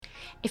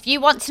If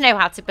you want to know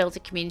how to build a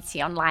community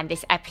online,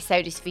 this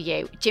episode is for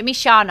you. Jimmy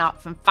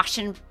Charnock from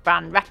fashion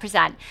brand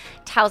Represent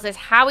tells us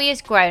how he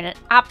has grown an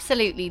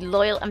absolutely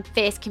loyal and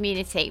fierce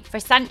community for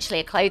essentially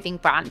a clothing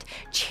brand.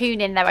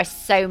 Tune in, there are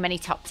so many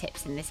top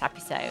tips in this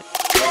episode.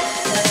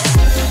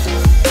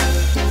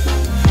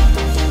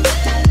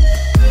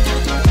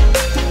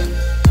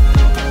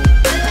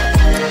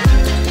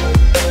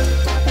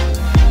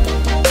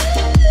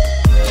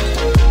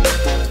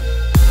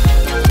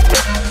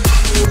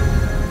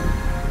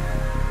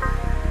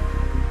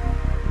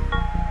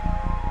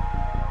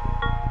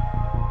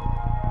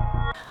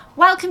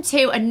 Welcome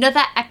to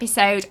another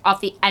episode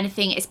of the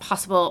Anything is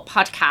Possible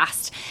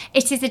podcast.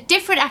 It is a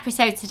different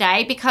episode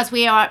today because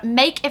we are at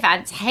Make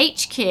Events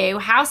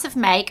HQ, House of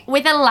Make,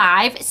 with a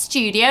live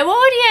studio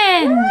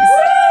audience.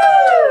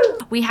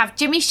 Woo! We have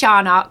Jimmy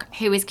Charnock,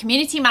 who is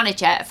community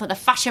manager for the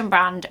fashion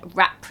brand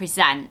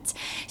Represent.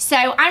 So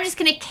I'm just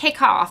going to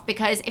kick off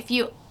because if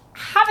you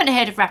haven't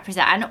heard of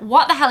Represent,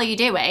 what the hell are you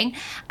doing?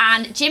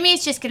 And Jimmy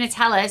is just going to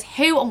tell us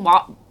who and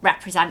what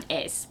Represent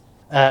is.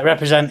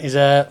 Represent is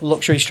a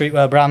luxury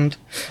streetwear brand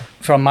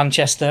from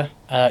Manchester.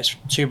 It's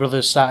two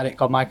brothers started it,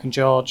 called Mike and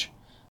George.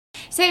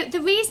 So the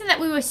reason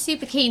that we were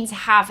super keen to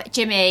have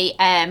Jimmy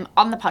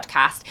on the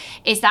podcast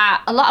is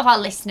that a lot of our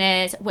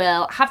listeners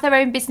will have their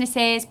own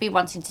businesses, be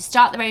wanting to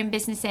start their own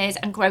businesses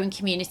and growing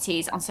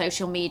communities on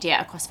social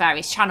media across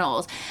various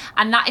channels.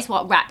 And that is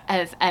what Rep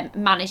have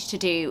managed to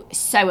do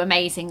so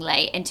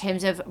amazingly in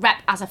terms of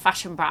Rep as a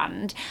fashion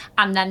brand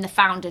and then the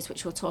founders,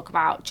 which we'll talk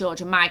about,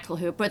 George and Michael,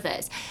 who are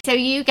brothers. So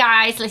you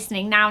guys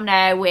listening now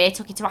know we're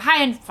talking to a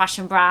high-end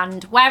fashion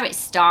brand, where it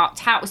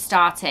started, how it was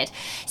started.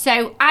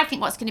 So I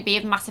think what's going to be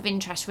of massive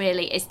interest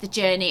really is the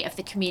journey of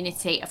the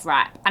community of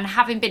Rep, and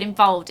having been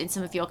involved in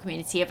some of your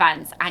community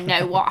events, I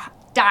know what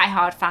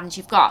die-hard fans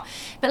you've got.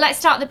 But let's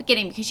start at the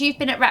beginning, because you've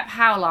been at Rep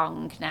how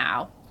long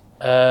now?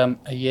 A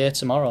year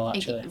tomorrow,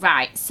 actually.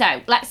 Right,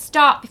 so let's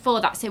start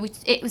before that. So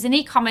it was an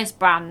e-commerce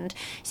brand,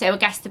 so I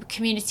guess the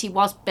community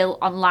was built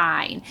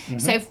online. Mm-hmm.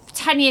 So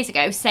 10 years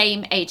ago,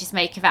 same age as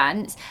Make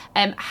Events,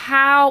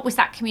 how was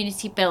that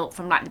community built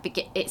from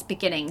like its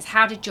beginnings?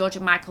 How did George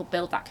and Michael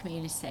build that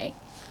community?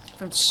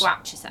 From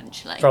scratch,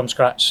 essentially. From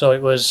scratch. So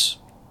it was,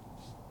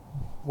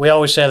 we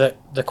always say that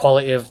the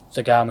quality of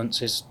the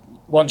garments is,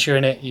 once you're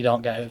in it, you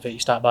don't get out of it. You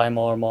start buying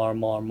more and more and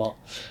more and more.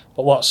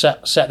 But what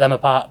set them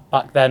apart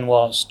back then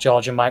was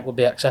George and Mike would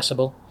be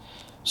accessible.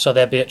 So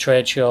they'd be at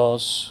trade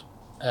shows,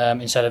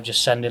 instead of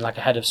just sending like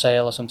a head of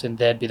sale or something,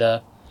 they'd be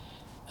there.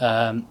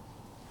 On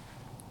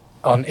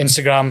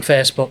Instagram,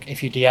 Facebook,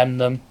 if you DM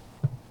them,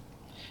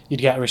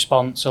 you'd get a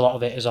response. A lot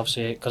of it is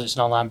obviously, because it's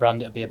an online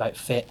brand, it'd be about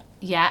fit.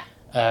 Yeah.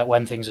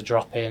 When things are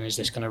dropping, is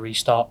this going to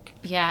restock?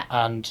 Yeah.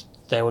 And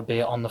they would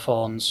be on the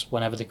phones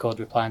whenever they could,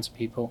 replying to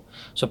people.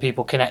 So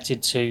people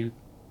connected to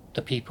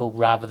the people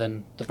rather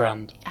than the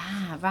brand.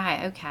 Ah,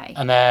 right, okay.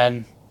 And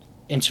then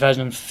in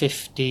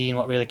 2015,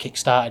 what really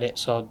kick-started it,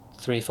 so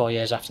 3 or 4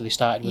 years after they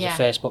started, was a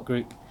Facebook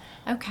group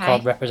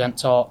called Represent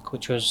Talk,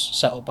 which was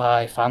set up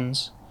by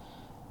fans.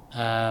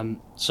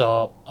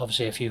 So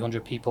obviously a few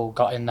hundred people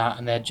got in that,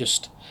 and they'd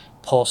just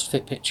post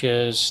fit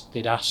pictures.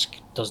 They'd ask,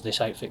 does this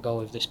outfit go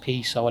with this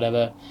piece or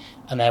whatever,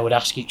 and they would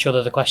ask each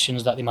other the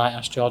questions that they might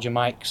ask George and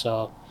Mike.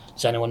 So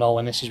does anyone know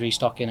when this is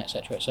restocking,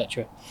 etc.,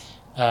 etc.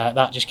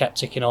 That just kept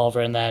ticking over,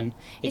 and then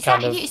is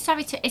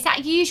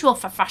that usual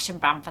for a fashion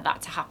brand for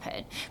that to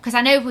happen? Because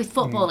I know with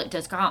football it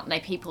does, can't they?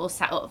 People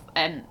set up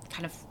kind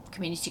of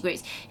community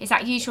groups. Is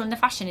that usual in the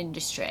fashion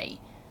industry?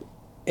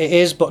 It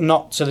is, but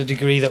not to the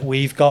degree that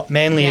we've got.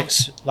 Mainly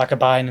it's like a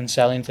buying and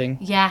selling thing.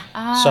 Yeah.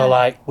 So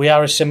like we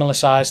are a similar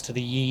size to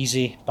the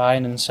Yeezy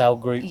buying and sell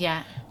group.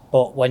 Yeah.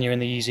 But when you're in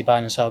the Yeezy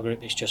buying and sell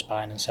group, it's just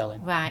buying and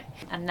selling. Right.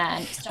 And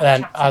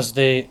then as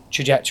the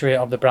trajectory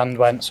of the brand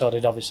went, so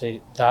did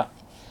obviously that.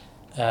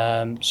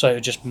 So it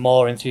was just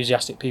more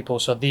enthusiastic people.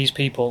 So these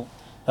people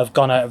have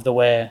gone out of the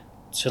way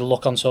to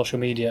look on social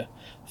media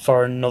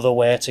for another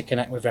way to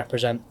connect with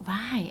Represent.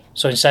 Right.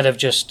 So instead of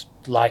just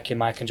liking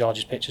Mike and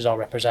George's pictures or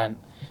Represent,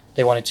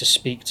 they wanted to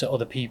speak to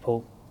other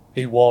people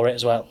who wore it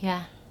as well.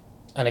 Yeah.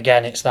 And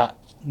again, it's that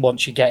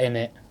once you get in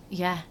it,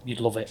 yeah, you'd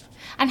love it.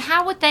 And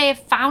how would they have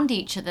found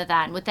each other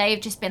then? Would they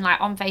have just been like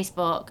on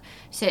Facebook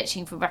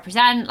searching for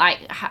Represent,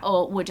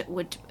 or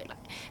would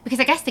because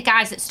I guess the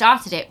guys that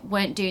started it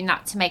weren't doing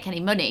that to make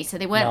any money, so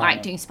they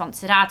weren't doing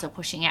sponsored ads or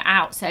pushing it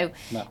out. So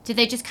did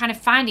they just kind of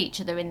find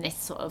each other in this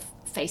sort of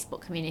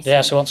Facebook community?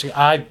 Yeah. So once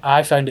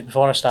I found it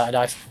before I started.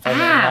 I found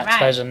it in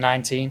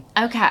 2019.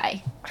 Okay.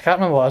 I can't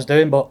remember what I was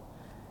doing, but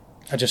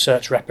I just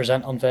searched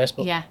Represent on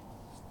Facebook. Yeah.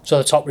 So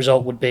the top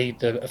result would be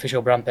the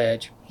official brand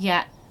page.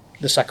 Yeah.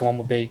 The second one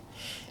would be,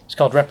 it's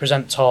called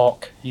Represent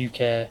Talk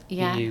UK,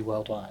 EU,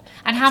 worldwide.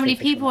 And how many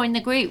people were in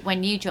the group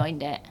when you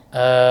joined it?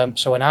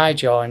 So when I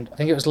joined, I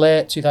think it was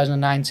late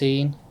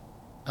 2019,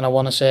 and I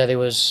want to say there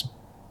was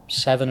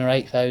 7,000 or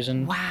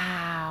 8,000.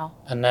 Wow.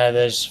 And now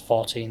there's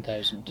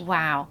 14,000.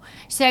 Wow.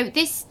 So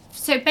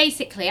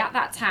basically at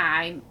that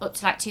time, up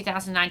to like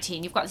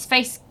 2019, you've got this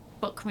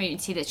Facebook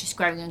community that's just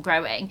growing and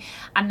growing.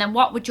 And then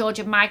what would George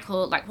and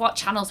Michael, like what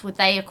channels would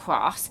they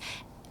across?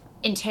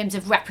 in terms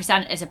of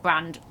represent as a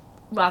brand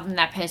rather than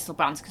their personal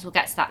brands, because we'll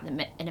get to that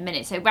in a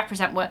minute. So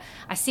represent,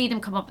 I see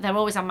them come up, they're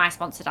always on my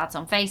sponsored ads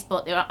on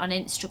Facebook, they're on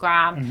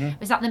Instagram.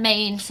 Is that the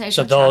main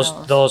social channels?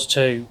 So those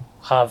two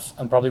have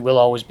and probably will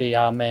always be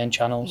our main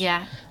channels.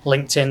 Yeah.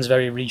 LinkedIn's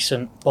very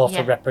recent, both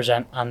for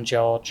Represent and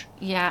George.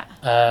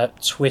 Yeah.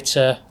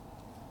 Twitter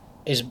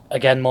is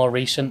again more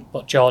recent,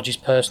 but George's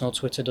personal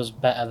Twitter does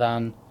better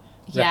than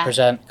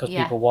Represent, because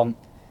people want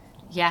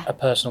a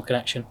personal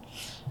connection.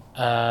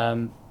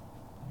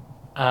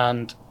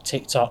 And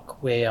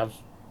TikTok, we have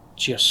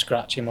just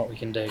scratching what we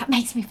can do. That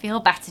makes me feel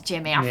better,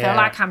 Jimmy. I feel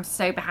like I'm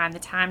so behind the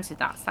times with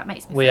that, so that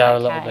makes me we feel are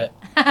okay. a little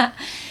bit.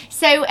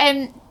 So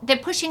they're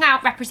pushing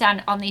out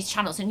Represent on these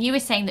channels, and you were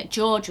saying that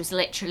George was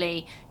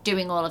literally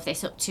doing all of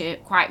this up to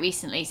quite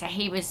recently. So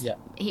he was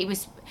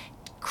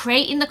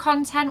creating the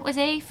content, was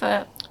he?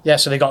 So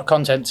they got a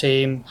content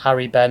team,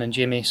 Harry, Ben and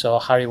Jimmy. So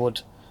Harry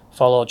would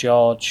follow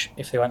George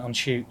if they went on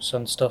shoots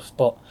and stuff,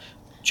 but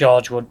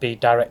George would be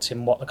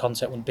directing what the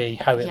content would be,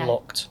 how it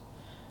looked.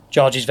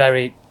 George is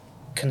very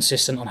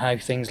consistent on how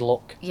things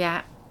look.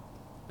 Yeah.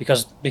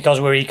 Because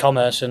we're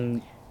e-commerce,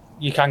 and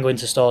you can go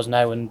into stores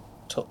now and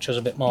touch us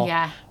a bit more.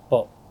 Yeah.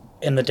 But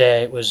in the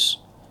day, that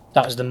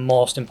was the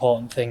most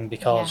important thing,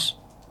 because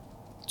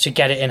to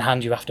get it in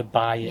hand, you have to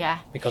buy it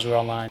because we're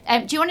online.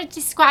 Do you want to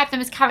describe them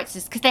as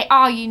characters? Because they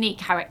are unique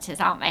characters,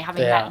 aren't they,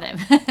 having met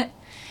them?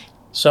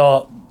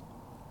 So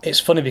it's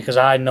funny because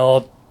I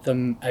know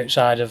them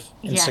outside of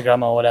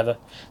Instagram or whatever.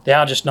 They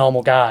are just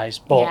normal guys,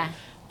 but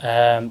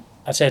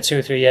I'd say 2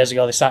 or 3 years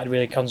ago they started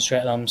really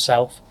concentrating on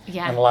themselves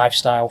and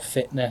lifestyle,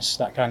 fitness,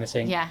 that kind of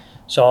thing. Yeah.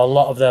 So a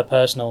lot of their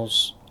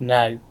personals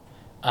now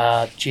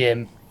are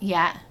gym.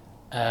 Yeah.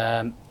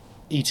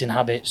 Eating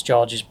habits.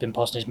 George has been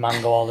posting his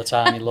mango all the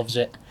time. He loves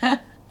it.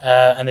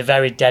 And they're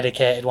very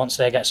dedicated. Once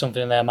they get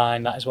something in their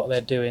mind, that is what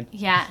they're doing.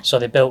 Yeah. So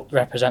they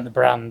represent the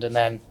brand, and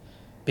then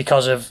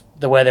because of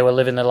the way they were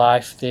living their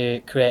life,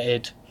 they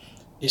created.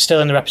 It's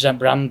still in the Represent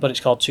brand, but it's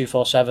called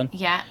 247.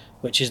 Yeah.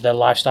 Which is their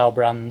lifestyle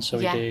brand. So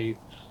we do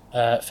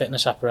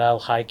fitness apparel,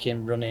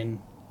 hiking,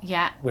 running.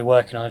 Yeah. We're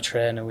working on a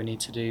trainer. We need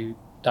to do.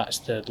 That's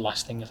the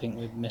last thing I think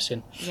we're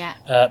missing. Yeah.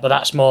 But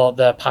that's more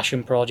the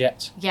passion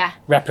project. Yeah.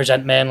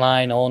 Represent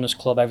Mainline, Owners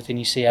Club, everything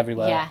you see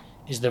everywhere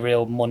is the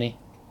real money.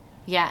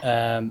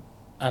 Yeah.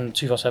 And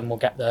 247 will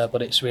get there,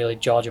 but it's really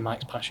George and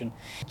Mike's passion.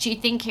 Do you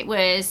think it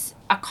was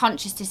a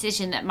conscious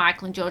decision that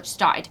Michael and George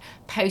started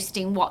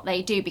posting what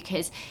they do?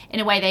 Because in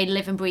a way they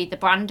live and breathe the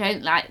brand,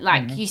 don't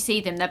like you see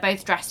them, they're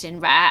both dressed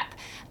in rep.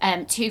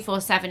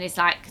 247 is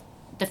like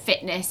the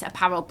fitness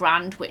apparel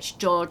brand, which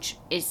George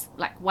is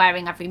like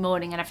wearing every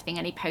morning and everything,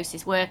 and he posts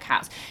his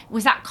workouts.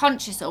 Was that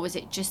conscious, or was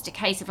it just a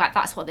case of like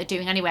that's what they're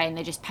doing anyway and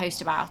they just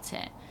post about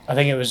it? I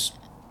think it was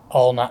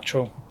all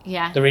natural.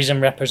 Yeah. The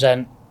reason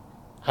Represent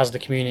has the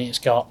community it's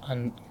got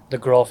and the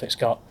growth it's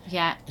got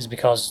is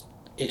because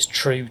it's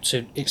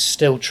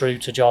still true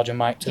to George and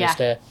Mike to this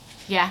day.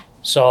 Yeah.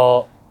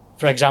 So,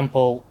 for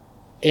example,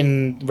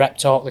 in Rep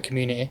Talk, the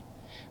community,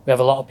 we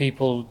have a lot of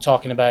people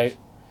talking about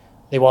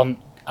they want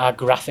our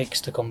graphics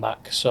to come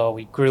back. So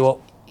we grew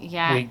up,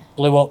 we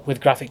blew up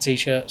with graphic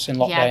t-shirts in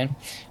lockdown,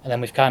 and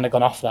then we've kind of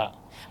gone off that.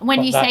 And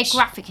when you say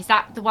graphic, is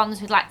that the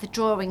ones with like the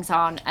drawings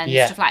on and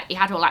stuff like, you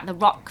had all like the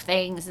rock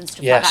things and stuff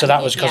like that? Yeah, so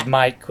that was because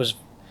Mike was,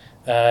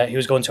 he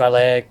was going to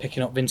LA,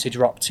 picking up vintage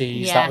rock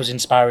tees, that was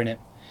inspiring him.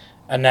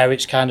 And now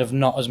it's kind of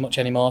not as much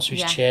anymore, so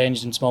he's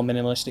changed into more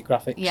minimalistic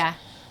graphics. Yeah.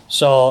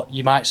 So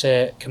you might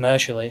say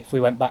commercially, if we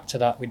went back to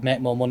that, we'd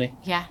make more money.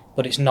 Yeah.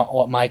 But it's not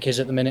what Mike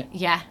is at the minute.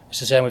 Yeah. It's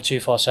the same with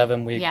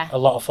 247. A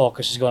lot of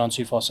focus is going on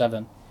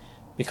 247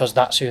 because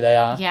that's who they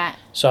are. Yeah.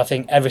 So I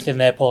think everything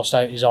they post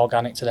out is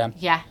organic to them.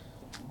 Yeah.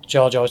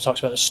 George always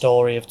talks about the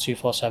story of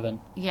 247.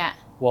 Yeah.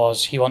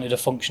 Was he wanted a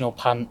functional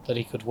pant that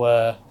he could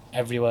wear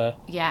everywhere.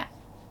 Yeah.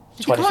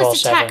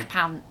 24/7. Tech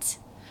pant.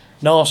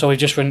 No, so we've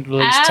just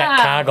released tech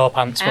cargo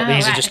pants, but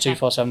these are just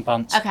 247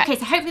 pants. Okay,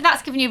 so hopefully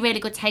that's given you a really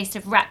good taste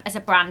of Rep as a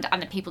brand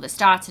and the people that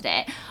started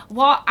it.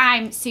 What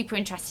I'm super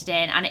interested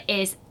in, and it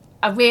is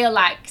a real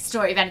like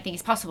story of anything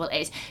is possible,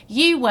 is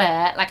you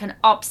were like an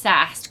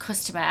obsessed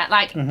customer.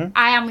 Like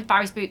I am with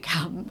Barry's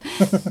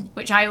Bootcamp,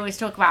 which I always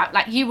talk about.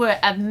 Like you were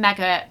a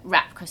mega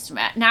Rep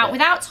customer. Now,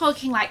 without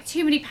talking like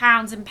too many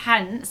pounds and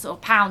pence, or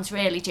pounds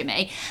really,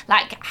 Jimmy,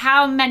 like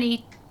how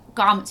many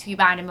garments were you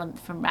buying a month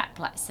from Rep,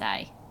 let's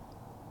say?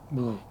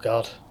 Oh,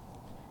 God.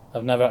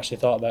 I've never actually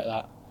thought about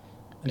that.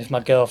 And if my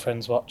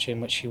girlfriend's watching,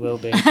 which she will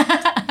be,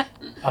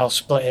 I'll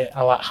split it.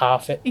 I'll like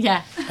half it.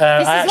 Yeah. This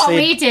is what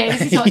we do.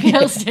 This is what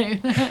girls do.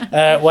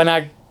 When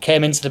I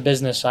came into the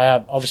business, I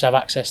obviously have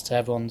access to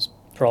everyone's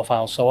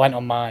profile. So I went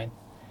on mine.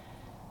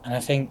 And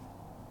I think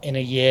in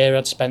a year,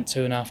 I'd spent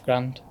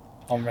 $2,500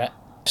 on Rep.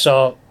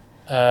 So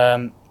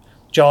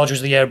George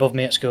was the year above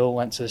me at school,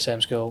 went to the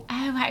same school.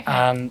 Oh, right. Okay.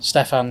 And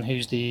Stefan,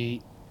 who's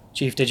the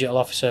Chief Digital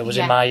Officer, was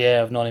in my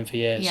year. I've known him for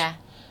years. Yeah.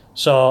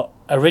 So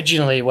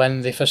originally,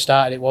 when they first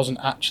started, it wasn't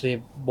actually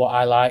what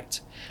I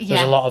liked. There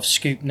was a lot of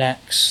scoop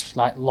necks,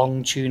 like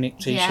long tunic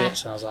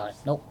t-shirts, and I was like,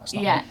 nope, that's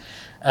not me.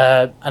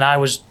 And I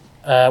was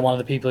one of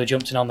the people who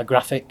jumped in on the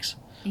graphics.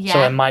 Yeah. So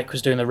when Mike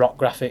was doing the rock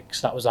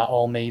graphics, that was like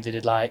all me. They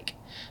did like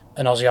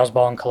an Ozzy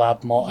Osbourne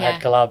collab,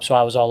 Motorhead collab, so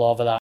I was all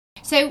over that.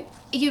 So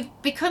you've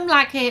become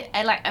like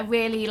a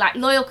really like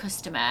loyal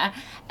customer,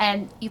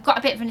 and you've got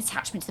a bit of an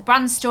attachment to the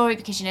brand story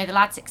because you know the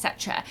lads,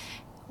 etc.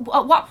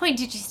 At what point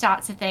did you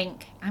start to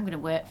think, I'm going to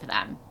work for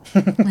them?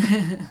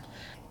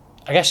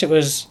 I guess it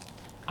was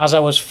as I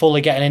was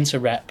fully getting into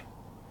rep,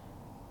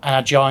 and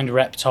I joined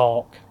Rep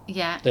Talk,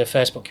 the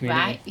Facebook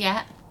community. Right,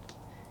 yeah.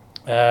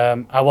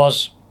 I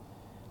was,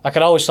 like,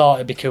 I'd always thought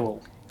it'd be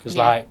cool because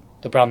like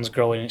the brand's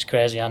growing, it's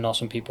crazy. I know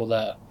some people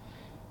there.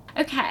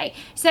 Okay,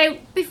 so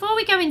before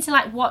we go into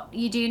like what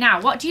you do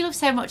now, what do you love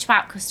so much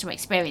about customer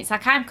experience?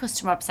 Like, I'm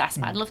customer obsessed,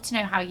 but I'd love to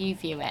know how you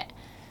view it.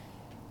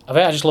 I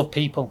think I just love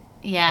people.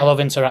 Yeah. I love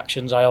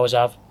interactions. I always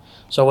have.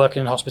 So working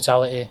in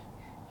hospitality.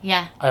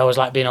 Yeah. I always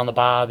like being on the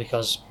bar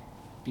because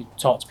you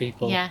talk to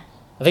people. Yeah.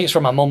 I think it's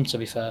from my mum, to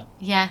be fair.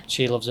 Yeah.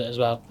 She loves it as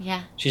well.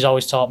 Yeah. She's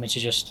always taught me to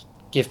just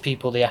give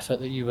people the effort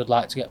that you would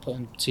like to get put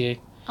into you.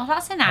 Oh,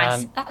 that's a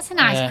nice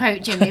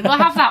quote, Jimmy. We'll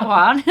have that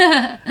one.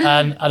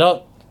 And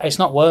it's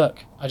not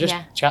work. I just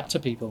chat to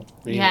people,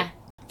 really. Yeah.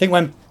 I think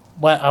when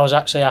I was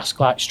actually asked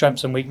like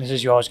strengths and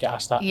weaknesses, you always get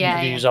asked that in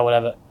interviews or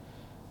whatever.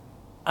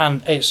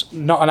 And it's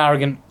not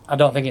I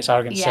don't think it's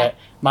arrogant to say it.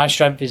 My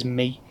strength is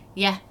me.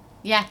 Yeah.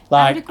 Yeah.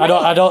 Like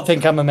I don't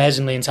think I'm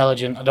amazingly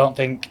intelligent. I don't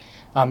think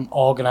I'm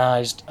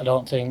organised. I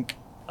don't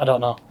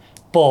know.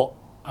 But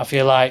I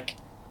feel like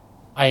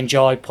I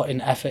enjoy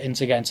putting effort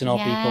into getting to know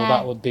people.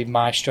 That would be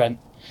my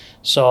strength.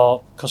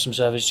 So customer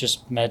service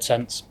just made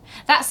sense.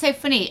 That's so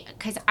funny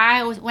because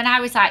when I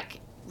was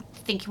like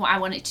thinking what I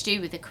wanted to do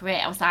with a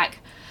career, I was like,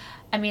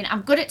 I mean,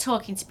 I'm good at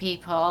talking to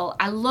people.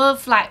 I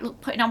love like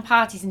putting on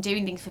parties and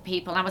doing things for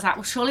people. And I was like,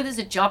 well, surely there's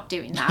a job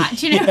doing that.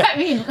 Do you know what I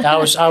mean?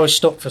 I was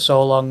stuck for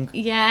so long.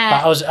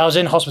 Yeah. Like, I was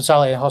in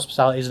hospitality.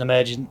 Hospitality is an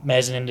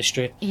amazing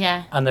industry.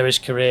 Yeah. And there is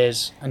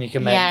careers, and you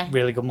can make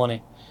really good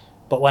money.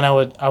 But when I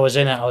was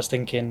in it, I was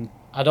thinking,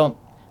 I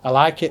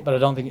like it, but I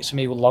don't think it's for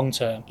me long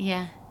term.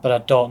 Yeah. But I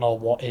don't know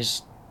what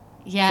is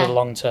for the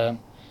long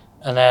term.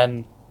 And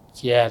then,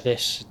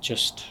 this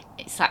just...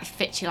 It's like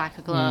fits you like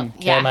a glove.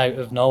 Came out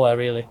of nowhere,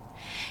 really.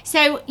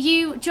 So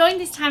you joined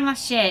this time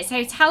last year.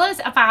 So tell us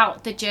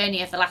about the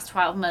journey of the last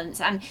 12 months.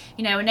 And,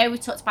 you know, I know we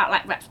talked about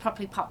like reps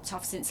properly popped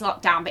off since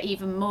lockdown, but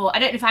even more, I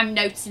don't know if I'm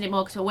noticing it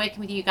more because we're working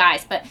with you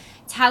guys, but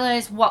tell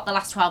us what the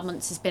last 12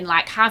 months has been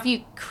like. How have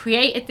you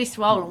created this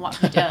role and what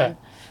have you done?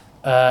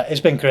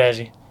 It's been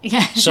crazy.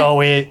 Yeah.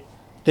 So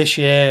this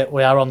year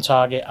we are on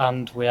target,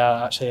 and we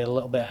are actually a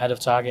little bit ahead of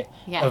target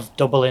of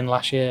doubling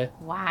last year.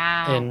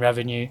 Wow. In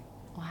revenue.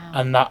 Wow.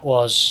 And that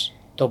was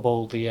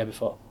double the year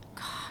before.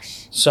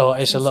 Gosh. So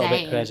it's a little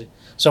bit crazy.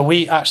 So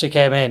we actually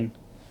came in,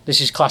 this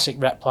is classic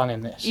rep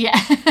planning this. Yeah.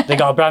 They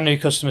got a brand new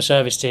customer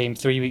service team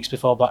 3 weeks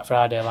before Black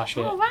Friday last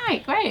year. Oh,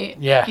 right, great.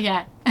 Yeah.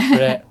 Yeah.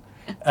 Great.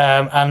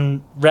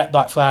 And Rep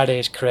Black Friday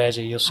is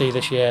crazy. You'll see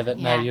this year that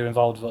now you're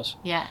involved with us.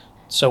 Yeah.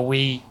 So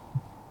we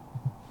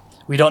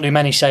don't do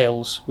many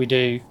sales. We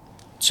do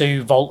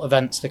 2 Vault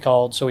events, they're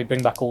called. So we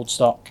bring back old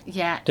stock.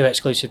 Yeah. Do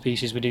exclusive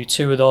pieces. We do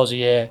 2 of those a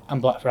year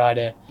and Black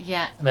Friday.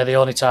 Yeah. And they're the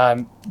only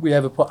time we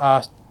ever put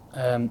our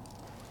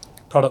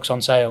products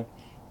on sale.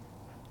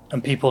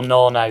 And people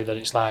know now that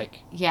it's like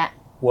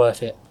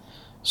worth it.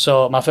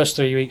 So my first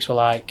 3 weeks were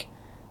like,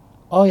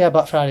 oh yeah,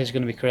 Black Friday is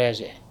going to be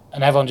crazy.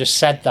 And everyone just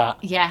said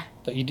that. Yeah.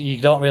 But you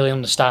don't really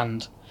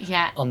understand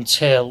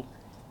until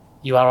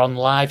you are on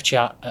live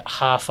chat at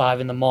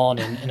 5:30 in the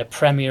morning in a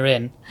Premier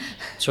Inn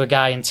to a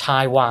guy in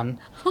Taiwan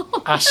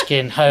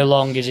asking how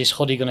long is his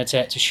hoodie going to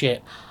take to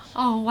ship.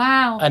 Oh,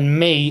 wow. And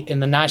me, in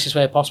the nicest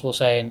way possible,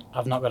 saying,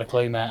 I've not got a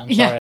clue, mate, I'm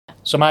sorry.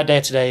 So my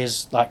day-to-day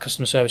is like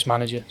customer service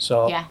manager.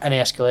 So any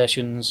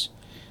escalations,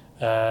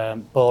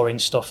 boring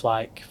stuff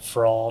like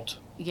fraud.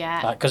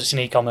 Yeah. Like, because it's an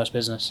e-commerce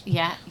business.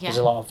 Yeah. There's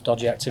a lot of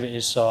dodgy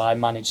activities, so I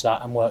manage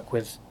that and work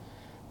with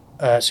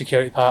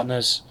security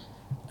partners.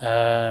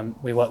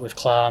 We work with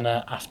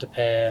Klarna,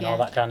 Afterpay, and all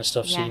that kind of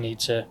stuff. So you need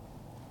to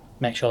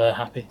make sure they're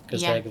happy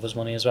because they give us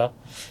money as well.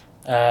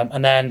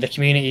 And then the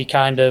community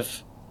kind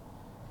of.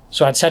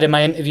 So I'd said in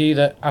my interview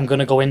that I'm going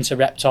to go into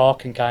Rep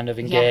Talk and kind of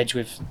engage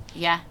with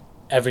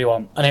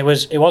everyone. And it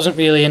wasn't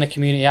really in a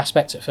community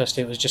aspect at first.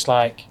 It was just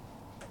like,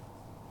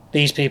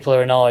 these people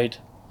are annoyed.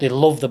 They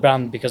love the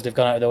brand because they've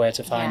gone out of their way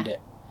to find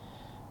it.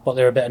 But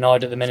they're a bit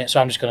annoyed at the minute,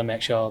 so I'm just going to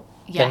make sure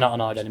they're not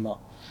annoyed anymore.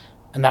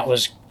 And that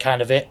was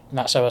kind of it. And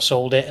that's how I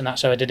sold it. And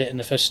that's how I did it in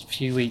the first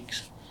few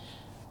weeks.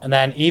 And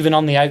then even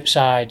on the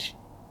outside,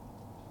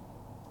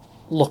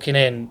 looking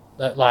in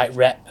at like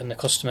Rep and the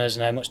customers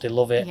and how much they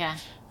love it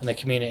and the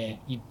community,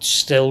 you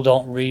still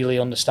don't really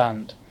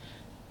understand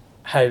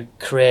how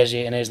crazy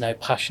it is and how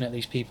passionate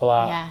these people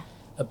are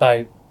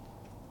about,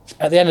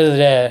 at the end of the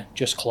day,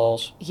 just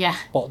clothes. Yeah.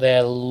 But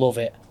they love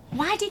it.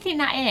 Why do you think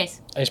that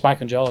is? It's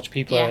Mike and George.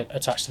 People are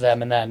attached to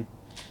them, and then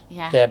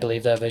they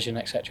believe their vision,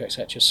 etc.,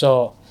 etc.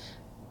 So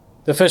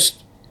the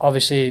first,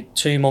 obviously,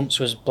 2 months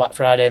was Black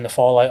Friday and the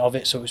fallout of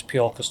it, so it was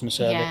pure customer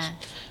service. Yeah.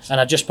 And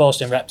I just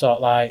posted in Rep Talk,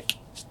 like,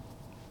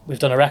 we've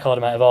done a record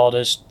amount of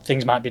orders,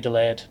 things might be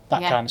delayed,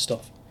 that kind of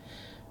stuff.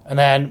 And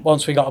then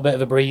once we got a bit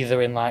of a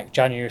breather in like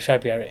January,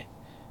 February,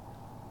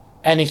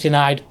 anything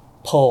I'd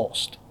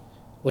post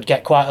would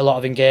get quite a lot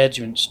of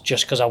engagements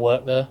just because I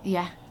worked there.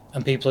 Yeah.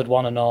 And people would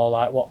want to know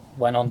like what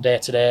went on day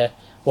to day,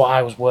 what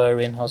I was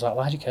wearing. I was like,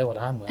 why do you care what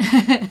I'm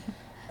wearing?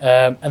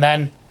 And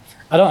then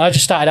I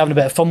just started having a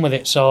bit of fun with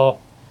it. So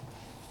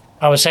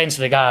I was saying to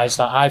the guys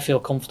that I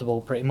feel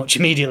comfortable pretty much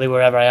immediately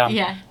wherever I am.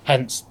 Yeah.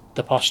 Hence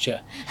the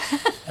posture.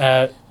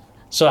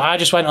 So I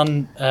just went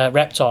on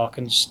Rep Talk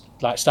and just,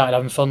 like started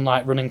having fun,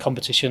 like running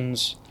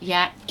competitions.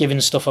 Yeah. Giving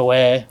stuff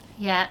away.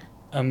 Yeah.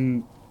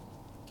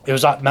 It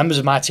was like members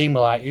of my team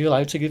were like, "Are you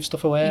allowed to give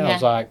stuff away?" Yeah. I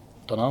was like,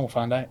 "Don't know, we'll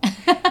find out."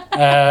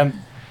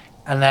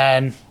 And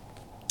then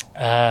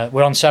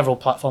we're on several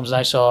platforms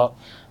now. So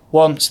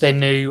once they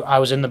knew I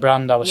was in the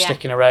brand, I was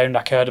sticking around,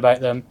 I cared about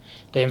them.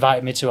 They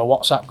invited me to a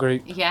WhatsApp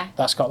group. Yeah.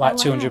 That's got like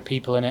 200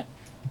 people in it.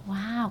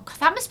 Wow, God,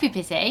 that must be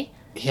busy.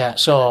 Yeah.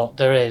 So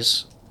there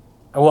is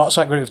a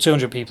WhatsApp group of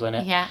 200 people in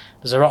it. Yeah.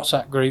 There's a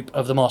WhatsApp group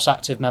of the most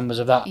active members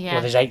of that, Yeah.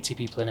 where there's 80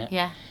 people in it.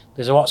 Yeah.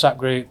 There's a WhatsApp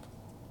group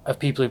of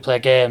people who play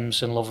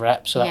games and love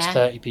rep, so that's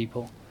 30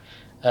 people.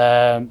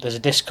 There's a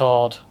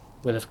Discord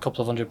with a couple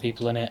of hundred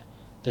people in it.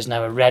 There's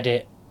now a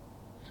Reddit.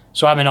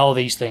 So I'm in all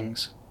these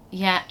things.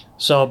 Yeah.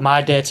 So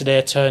my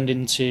day-to-day turned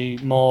into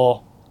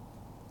more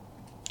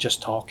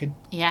just talking.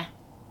 Yeah.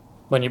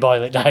 When you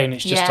boil it down,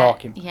 it's just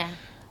talking. Yeah.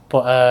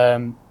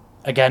 But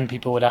again,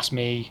 people would ask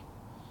me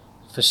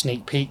for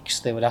sneak peeks.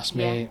 They would ask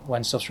me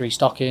when stuff's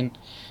restocking,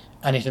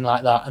 anything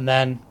like that. And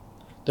then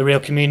the real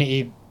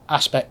community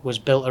aspect was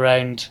built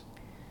around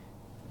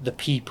the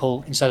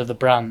people instead of the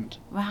brand.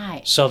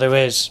 Right. So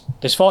there's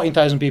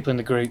 14,000 people in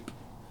the group.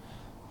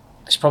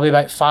 There's probably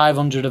about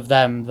 500 of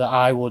them that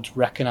I would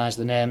recognise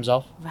the names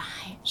of.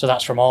 Right. So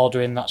that's from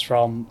ordering, that's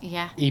from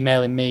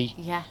emailing me,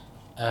 Yeah.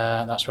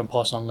 that's from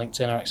posting on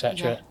LinkedIn or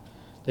etc. Yeah.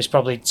 There's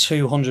probably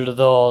 200 of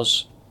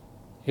those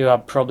who I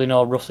probably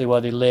know roughly where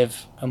they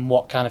live and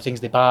what kind of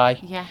things they buy.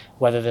 Yeah.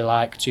 Whether they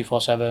like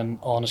 247,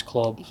 Owners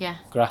Club, Yeah.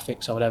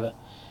 graphics or whatever.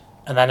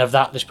 And then of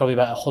that, there's probably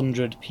about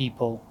 100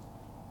 people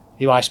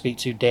who I speak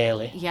to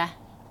daily. Yeah.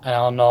 And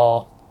I'll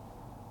know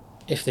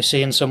if they're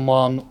seeing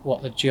someone,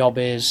 what the job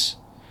is,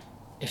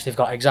 if they've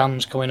got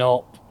exams coming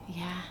up,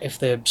 if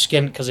they're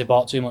skint because they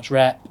bought too much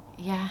rep,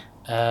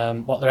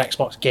 what their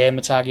Xbox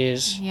gamer tag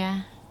is.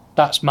 Yeah.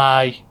 That's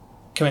my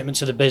commitment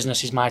to the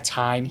business, is my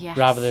time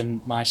rather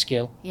than my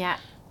skill. Yeah.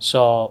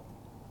 So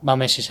my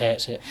missus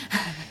hates it.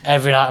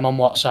 Every night I'm on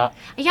WhatsApp.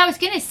 Yeah, I was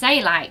going to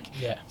say, like,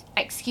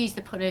 excuse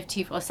the pun of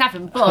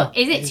 247, but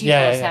is it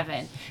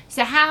 247?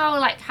 So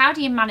how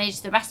do you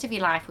manage the rest of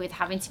your life with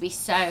having to be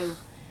so...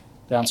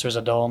 The answer is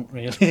I don't,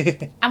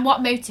 really. And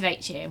what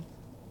motivates you?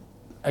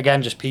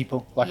 Again, just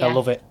people. Like, I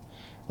love it.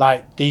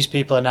 Like, these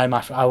people are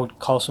now I would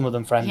call some of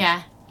them friends.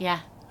 Yeah,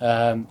 yeah.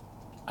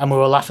 And we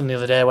were laughing the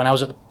other day when I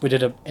was we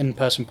did an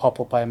in-person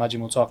pop-up, I imagine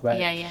we'll talk about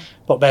it. Yeah, yeah.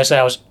 But basically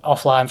I was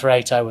offline for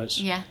 8 hours.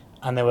 Yeah.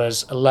 And there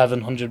was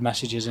 1,100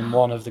 messages in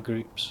one of the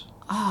groups.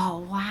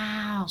 Oh,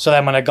 wow. So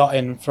then when I got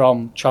in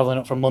from travelling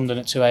up from London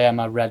at 2 a.m,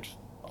 I read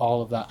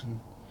all of that. And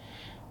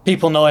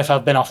people know if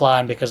I've been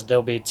offline because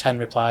there'll be 10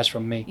 replies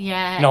from me.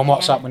 Yeah. You know, on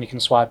WhatsApp when you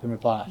can swipe and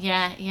reply.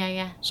 Yeah, yeah,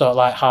 yeah. So at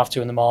like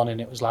 2:30 in the morning,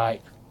 it was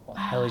like, what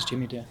the hell is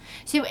Jimmy doing?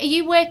 So are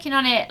you working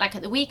on it like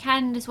at the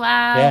weekend as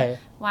well? Yeah.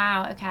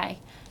 Wow, okay.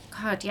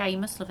 God, yeah, you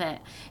must love it.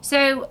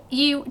 So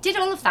you did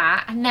all of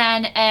that, and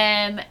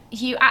then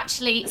you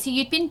actually, so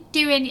you'd been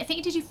doing, I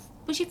think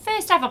was your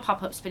first ever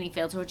pop-up spinning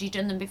fields, or had you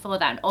done them before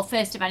then, or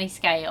first of any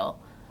scale?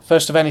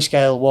 First of any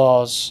scale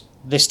was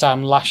this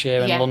time last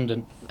year in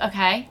London.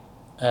 Okay.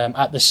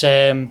 At the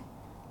same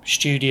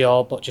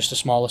studio, but just a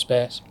smaller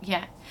space.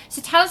 Yeah.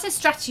 So tell us a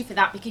strategy for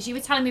that, because you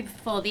were telling me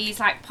before these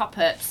like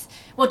pop-ups.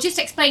 Well, just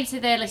explain to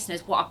the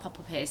listeners what a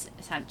pop-up is,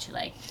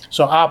 essentially.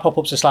 So our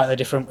pop-ups are slightly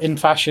different. In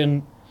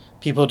fashion,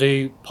 people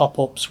do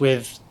pop-ups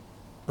with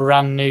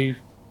brand new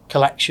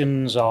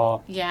collections,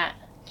 or... Yeah.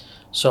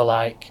 So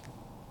like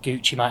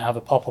Gucci might have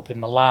a pop-up in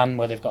Milan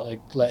where they've got the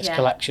latest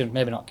collection.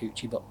 Maybe not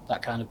Gucci, but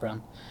that kind of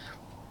brand.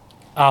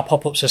 Our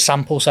pop-ups are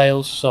sample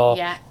sales, so...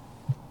 Yeah.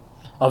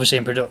 Obviously,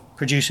 in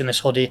producing this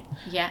hoodie,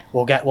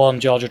 we'll get one.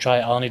 George will try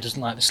it on. He doesn't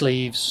like the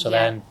sleeves, so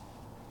then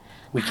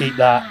we keep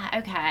that.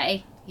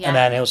 Okay. Yeah. And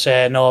then he'll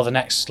say, "No, the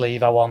next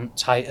sleeve I want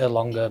tighter,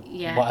 longer,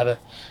 whatever."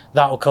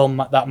 That will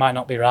come. That might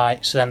not be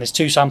right. So then there's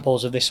 2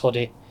 samples of this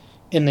hoodie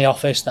in the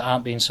office that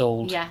aren't being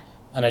sold,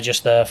 and are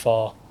just there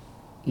for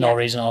no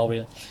reason at all,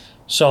 really.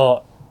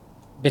 So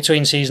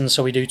between seasons,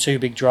 so we do 2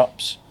 big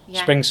drops: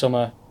 spring,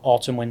 summer,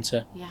 autumn,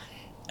 winter. Yeah.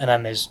 And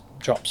then there's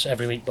drops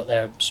every week, but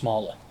they're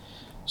smaller.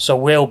 So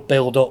we'll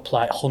build up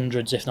like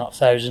hundreds, if not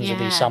thousands, of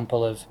these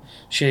sample of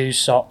shoes,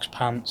 socks,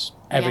 pants,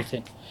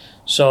 everything.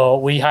 So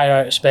we hire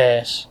out a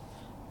space,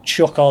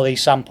 chuck all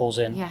these samples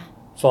in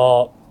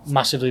for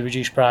massively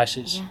reduced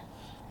prices.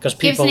 Because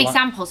people give us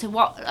an example. So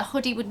what a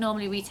hoodie would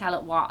normally retail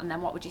at what, and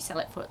then what would you sell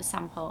it for at the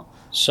sample?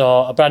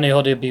 So a brand new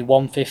hoodie would be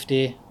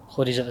 150.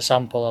 Hoodies at the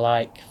sample are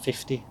like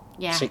 50,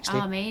 60.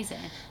 Oh, amazing.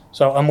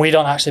 So, and we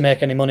don't actually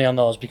make any money on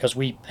those because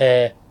we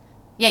pay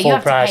full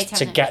price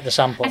to get the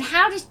sample. And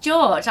how does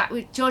George, like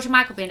with George and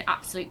Michael being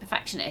absolute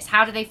perfectionists,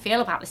 how do they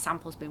feel about the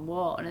samples being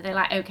worn? Are they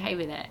like okay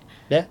with it?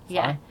 Yeah,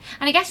 fine.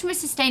 And I guess from a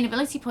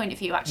sustainability point of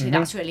view, actually,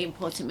 that's really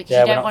important because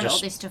you don't want all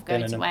this stuff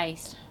going to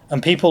waste.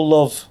 And people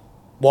love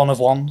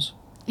one-of-ones.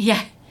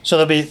 Yeah.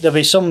 So there'll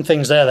be some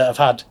things there that have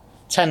had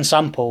 10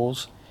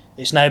 samples.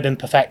 It's now been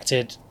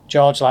perfected.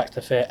 George likes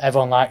the fit.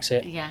 Everyone likes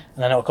it. Yeah.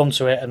 And then it'll come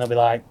to it, and they'll be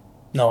like,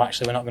 "No,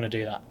 actually, we're not going to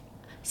do that."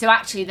 So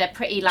actually, they're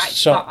pretty like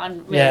spot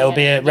on. Really, it'll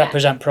be a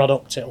represent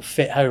product. It'll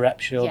fit how rep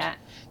should. Yeah.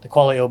 The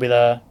quality will be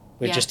there.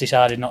 We've just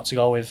decided not to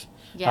go with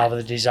either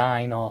the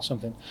design or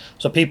something.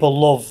 So people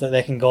love that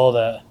they can go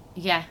there.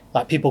 Yeah.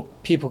 Like people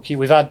queue.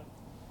 We've had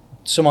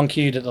someone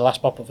queued at the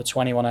last pop-up for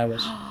 21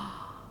 hours.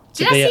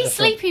 Did I see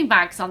sleeping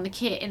bags in the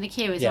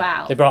queue as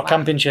well? They brought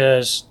camping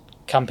chairs,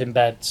 camping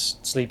beds,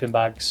 sleeping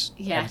bags,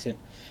 everything.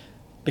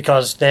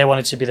 Because they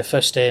wanted to be the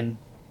first in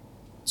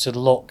to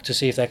look to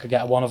see if they could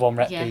get a one-of-one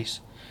rep piece.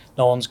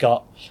 No one's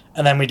got.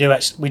 And then we do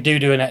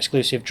an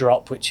exclusive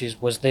drop, which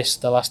was this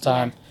the last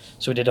time.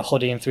 So we did a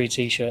hoodie and 3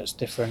 t-shirts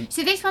different.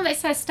 So this one that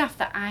says stuff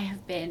that I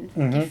have been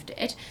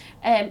gifted.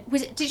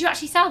 Did you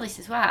actually sell this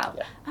as well?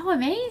 Yeah. Oh,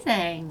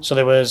 amazing. So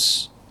there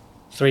was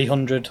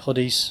 300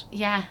 hoodies.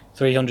 Yeah.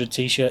 300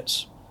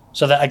 t-shirts.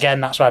 So that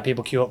again, that's why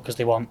people queue up, because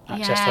they want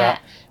access to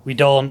that. We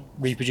don't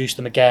reproduce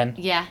them again.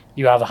 Yeah.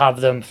 You either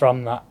have them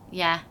from that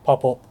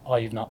pop-up or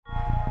you've not.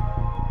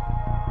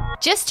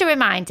 Just a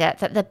reminder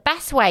that the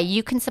best way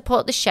you can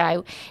support the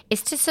show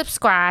is to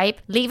subscribe,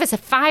 leave us a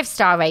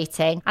 5-star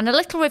rating and a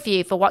little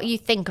review for what you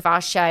think of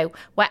our show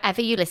wherever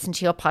you listen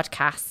to your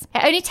podcasts.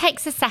 It only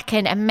takes a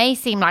second and may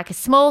seem like a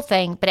small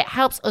thing, but it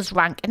helps us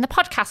rank in the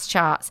podcast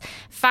charts,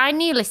 find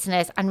new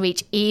listeners and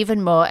reach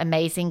even more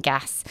amazing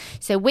guests.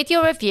 So with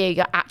your review,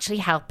 you're actually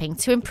helping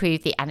to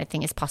improve the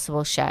Anything is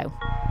Possible show.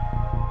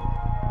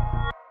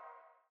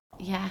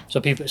 Yeah. So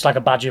people, it's like a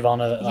badge of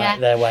honour that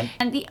they went.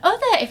 And the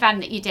other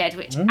event that you did,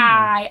 which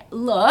I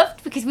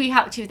loved because we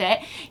helped you with it,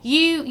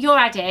 your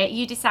idea,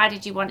 you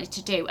decided you wanted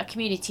to do a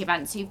community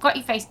event. So you've got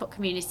your Facebook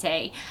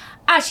community.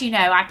 As you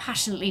know, I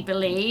passionately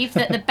believe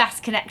that the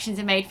best connections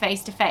are made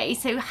face to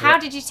face. So how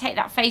did you take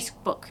that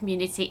Facebook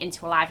community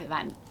into a live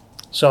event?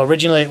 So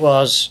originally it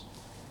was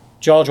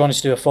George wanted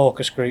to do a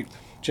focus group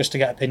just to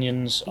get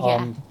opinions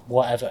on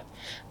whatever.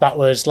 That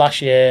was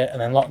last year, and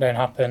then lockdown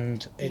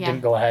happened. It didn't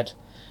go ahead.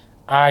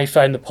 I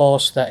found the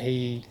post that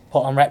he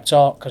put on Rep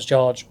Talk, because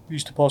George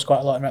used to post quite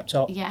a lot in Rep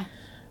Talk. Yeah.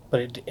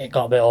 But it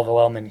got a bit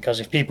overwhelming, because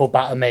if people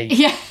batter me,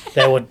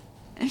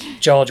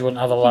 George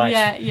wouldn't have a life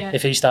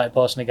if he started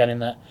posting again in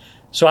there.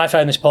 So I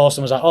found this post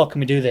and was like, "Oh,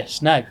 can we do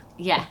this now?"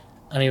 Yeah.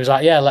 And he was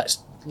like, "Yeah,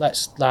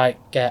 let's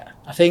like get."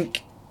 I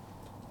think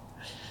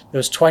there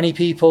was 20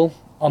 people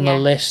on the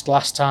list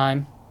last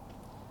time.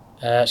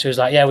 So he was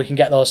like, "Yeah, we can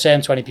get those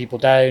same 20 people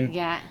down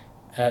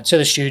to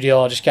the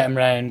studio, just get them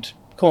round,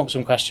 come up with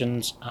some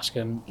questions, ask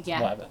them,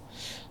 whatever."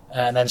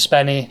 And then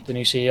Spenny, the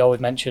new CEO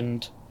we've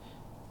mentioned,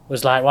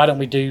 was like, "Why don't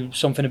we do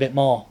something a bit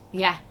more?"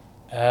 Yeah.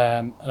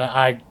 And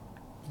I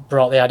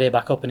brought the idea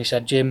back up, and he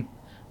said, "Jim,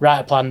 write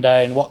a plan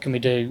down. What can we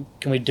do?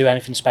 Can we do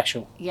anything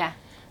special?" Yeah.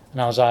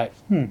 And I was like,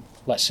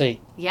 let's see.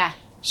 Yeah.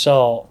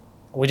 So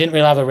we didn't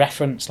really have a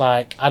reference.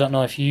 Like, I don't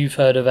know if you've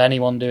heard of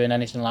anyone doing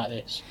anything like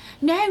this.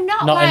 No,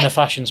 not like, in the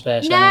fashion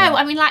space. No, anyway.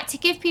 I mean, like, to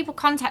give people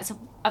context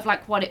of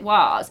like what it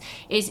was,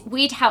 is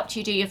we'd helped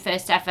you do your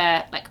first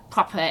ever like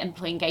proper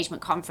employee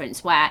engagement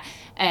conference where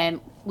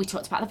we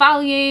talked about the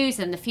values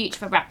and the future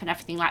for rep and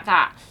everything like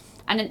that.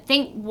 And I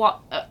think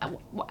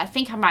I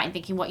think I'm right in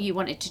thinking what you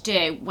wanted to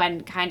do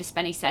when kind of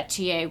Spenny said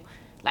to you,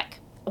 like,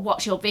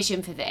 what's your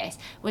vision for this,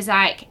 was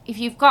like, if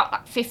you've got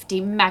like 50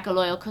 mega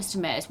loyal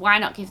customers, why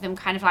not give them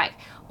kind of like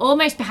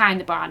almost behind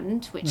the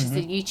brand, which is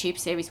the YouTube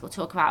series we'll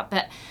talk about,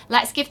 but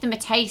let's give them a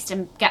taste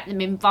and get them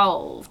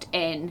involved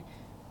in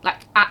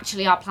like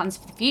actually our plans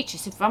for the future.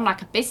 So from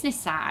like a business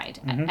side,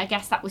 I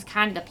guess that was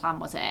kind of the plan,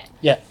 was it?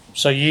 Yeah.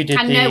 So you did.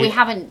 And no, we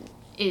haven't.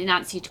 In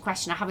answer to your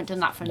question, I haven't done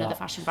that for another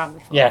fashion brand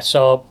before. Yeah.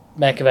 So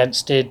Make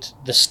Events did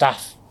the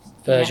staff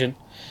version.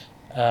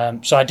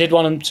 So I did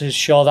want them to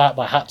show that,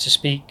 but I had to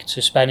speak to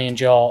Spenny and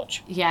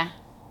George. Yeah.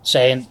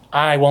 Saying,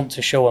 I want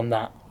to show them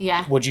that.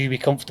 Yeah. Would you be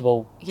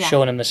comfortable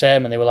showing them the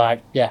same? And they were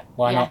like, yeah,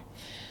 why not?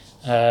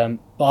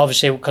 But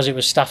obviously, because it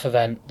was staff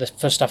event, the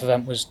first staff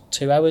event was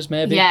 2 hours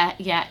maybe.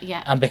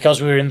 Yeah. And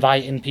because we were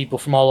inviting people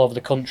from all over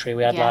the country,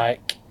 we had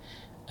like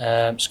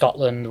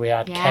Scotland, we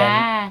had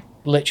Kent,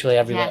 literally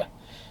everywhere.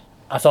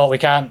 I thought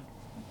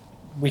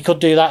we could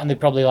do that and they'd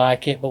probably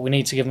like it, but we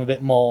need to give them a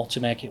bit more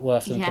to make it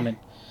worth them coming.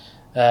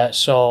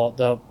 So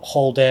the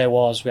whole day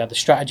we had the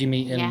strategy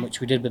meeting, which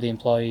we did with the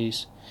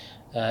employees.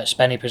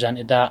 Spenny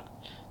presented that.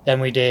 Then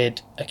we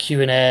did a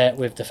Q&A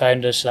with the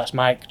founders, so that's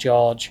Mike,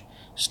 George,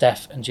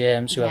 Steph and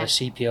James, who are the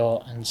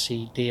CPO and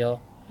CDO,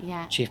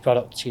 Chief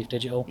Product, Chief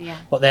Digital.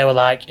 But they were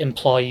like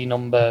employee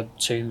number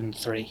 2 and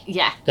 3.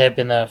 Yeah. They've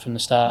been there from the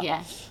start.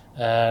 Yeah.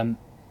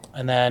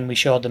 And then we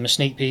showed them a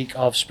sneak peek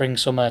of Spring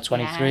Summer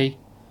 23.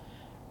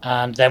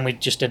 And then we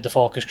just did the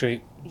focus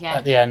group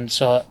at the end.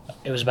 So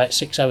it was about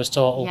 6 hours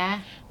total.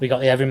 Yeah. We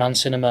got the Everyman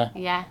Cinema.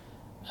 Yeah.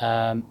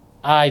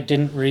 I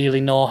didn't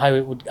really know how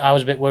it would. I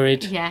was a bit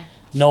worried. Yeah.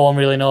 No one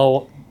really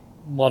know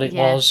what it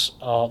was.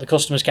 Or the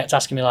customers kept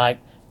asking me like,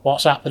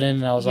 "What's happening?"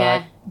 And I was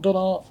like, "Don't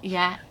know."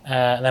 Yeah.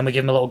 And then we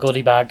give them a little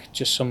goodie bag,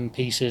 just some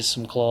pieces,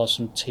 some clothes,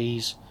 some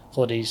tees,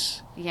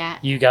 hoodies. Yeah.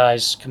 You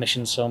guys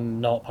commissioned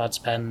some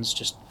notepads, pens,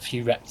 just a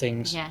few rep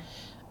things. Yeah.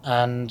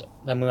 And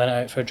then we went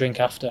out for a drink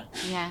after.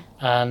 Yeah.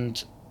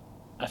 And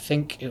I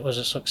think it was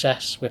a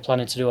success. We're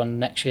planning to do one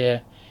next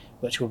year,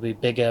 which will be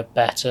bigger,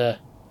 better.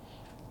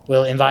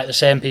 We'll invite the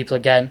same people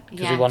again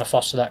because we want to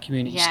foster that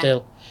community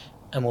still.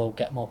 And we'll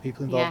get more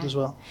people involved as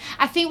well.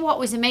 I think what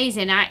was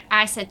amazing,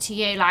 I said to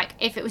you, like,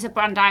 if it was a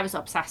brand I was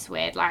obsessed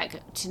with,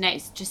 like, to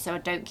note, just so I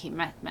don't keep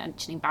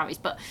mentioning Barry's,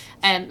 but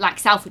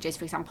like Selfridges,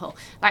 for example,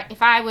 like if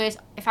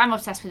I'm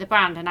obsessed with a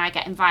brand and I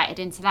get invited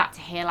into that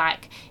to hear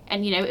like,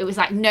 and you know, it was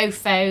like no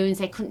phones,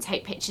 they couldn't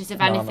take pictures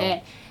of anything.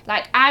 No.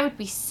 Like I would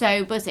be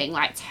so buzzing,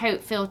 like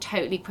feel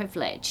totally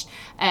privileged.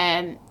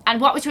 And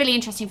what was really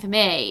interesting for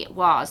me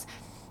was,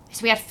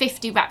 so we had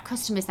 50 rep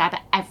customers there,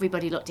 but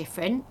everybody looked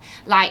different.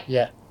 Like,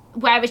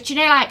 whereas, do you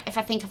know, like, if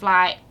I think of,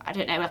 like, I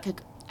don't know, like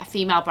a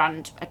female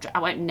brand, I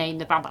won't name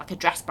the brand, but like a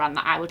dress brand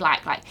that I would like,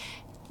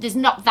 there's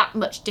not that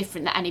much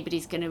different that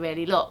anybody's going to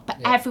really look, but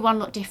everyone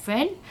looked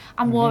different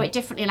and wore it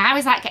differently. And I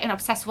was, like, getting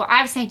obsessed with what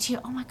I was saying to you,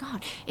 oh, my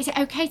God, is it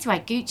okay to wear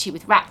Gucci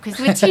with rep? Because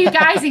there were two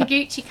guys in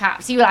Gucci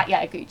caps. You were like,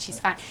 yeah, Gucci's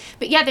fine.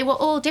 But, yeah, they were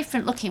all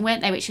different looking,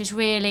 weren't they, which was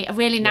really a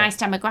really nice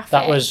demographic.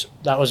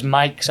 That was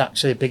Mike's,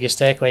 actually, biggest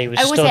takeaway. He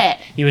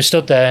was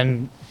stood there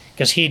and...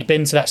 because he'd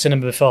been to that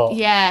cinema before.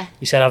 Yeah.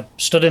 He said, I've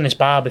stood in this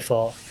bar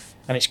before,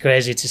 and it's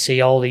crazy to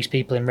see all these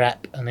people in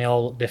rep, and they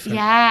all look different.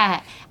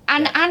 Yeah.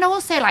 And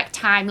also, like,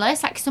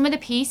 timeless. Like, some of the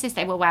pieces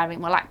they were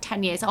wearing were, like,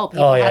 10 years old.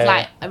 People had,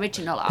 like,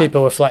 original on.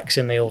 People were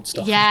flexing the old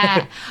stuff.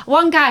 Yeah.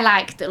 One guy,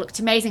 like, that looked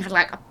amazing had,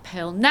 like, a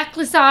pearl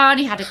necklace on.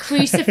 He had a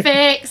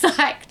crucifix.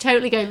 Like,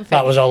 totally going for it.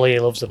 That was Ollie. He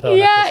loves the pearl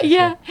necklace.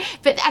 Yeah.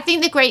 But I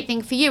think the great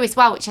thing for you as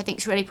well, which I think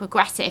is really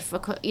progressive,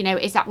 you know,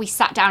 is that we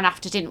sat down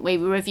after, didn't we?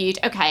 We reviewed,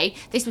 okay,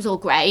 this was all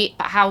great,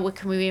 but how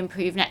can we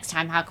improve next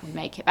time? How can we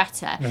make it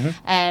better?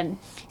 Mm-hmm.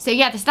 So,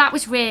 yeah, that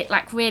was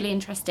really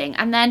interesting.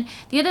 And then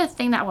the other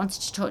thing that I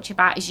wanted to talk to you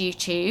about is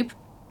YouTube.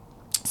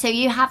 So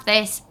you have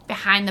this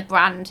Behind the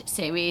Brand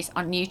series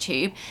on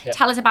YouTube. Yep.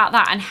 Tell us about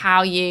that and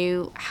how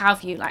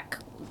have you like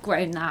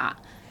grown that?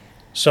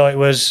 So it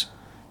was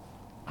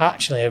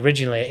actually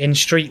originally in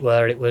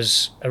streetwear. It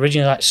was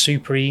originally like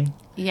Supreme.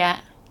 Yeah.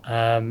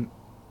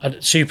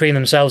 Supreme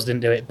themselves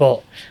didn't do it,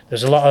 but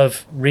there's a lot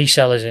of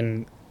resellers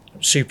in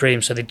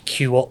Supreme, so they'd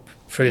queue up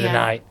through the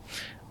night.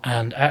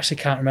 And I actually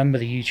can't remember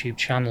the YouTube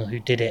channel who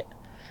did it,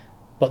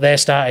 but they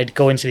started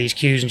going to these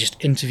queues and just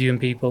interviewing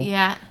people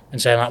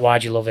and saying like, why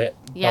do you love it?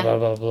 Blah, blah,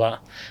 blah, blah.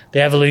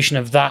 The evolution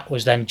of that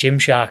was then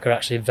Gymshark are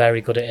actually very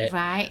good at it.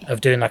 Right.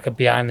 Of doing like a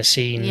behind the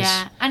scenes.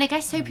 Yeah. And I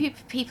guess so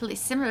people, it's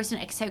similar, isn't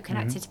it? It's so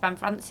connected to Ben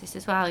Francis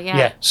as well. Yeah.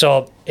 Yeah.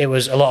 So it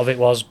was, a lot of it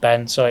was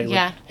Ben. So it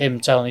was him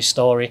telling his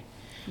story.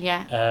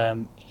 Yeah.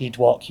 He'd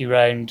walk you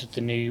around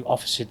the new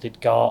offices they'd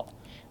got.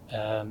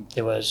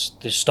 The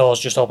stores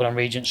just open on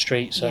Regent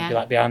Street, so it'd be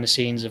like behind the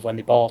scenes of when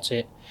they bought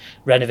it,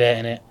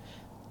 renovating it,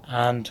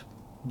 and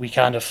we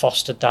kind of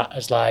fostered that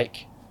as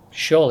like,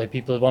 surely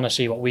people want to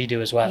see what we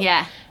do as well.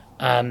 Yeah.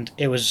 And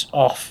it was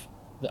off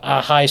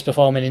our highest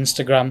performing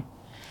Instagram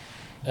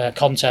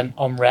content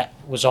on rep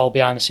was all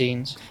behind the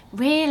scenes.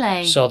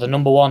 Really? So the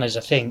number one is,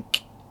 I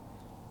think,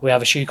 we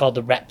have a shoe called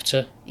the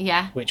Reptor,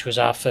 which was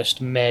our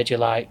first major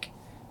like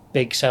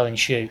big selling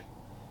shoe.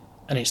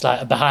 And it's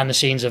like behind the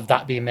scenes of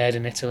that being made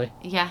in Italy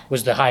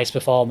was the highest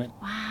performing.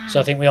 Wow. So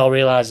I think we all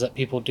realise that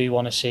people do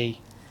want to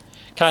see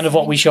kind of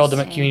what we showed them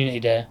at Community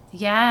Day.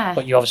 Yeah.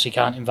 But you obviously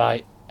can't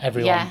invite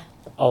everyone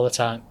all the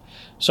time.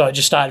 So it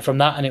just started from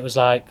that, and it was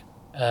like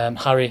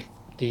Harry,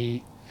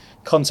 the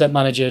content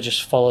manager,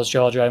 just follows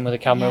George around with a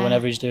camera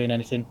whenever he's doing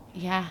anything.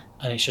 Yeah.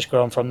 And it's just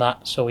grown from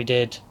that. So we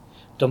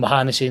done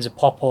behind the scenes of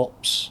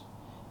pop-ups,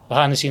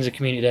 behind the sings of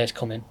Community Days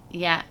coming.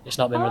 Yeah. It's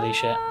not been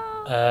released yet.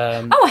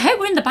 I hope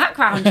we're in the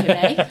background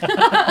today.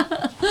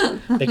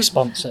 Big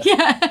sponsor.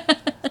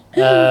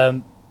 Yeah.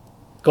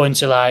 Going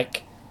to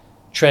like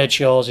trade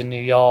shows in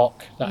New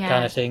York, that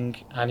kind of thing.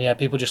 And yeah,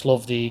 people just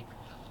love the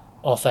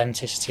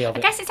authenticity of it.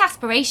 I guess it's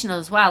aspirational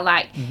as well.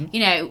 Like,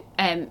 you know,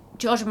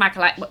 George and Mike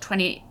are like, what,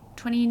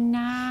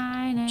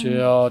 29?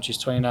 George is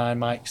 29,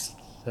 Mike's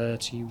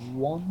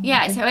 31.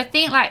 Yeah, so I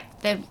think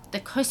like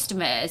the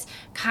customers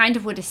kind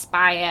of would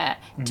aspire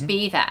to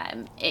be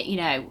them, you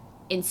know,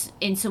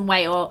 in some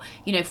way, or,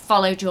 you know,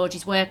 follow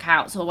George's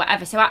workouts or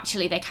whatever. So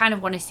actually they kind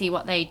of want to see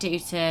what they do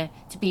to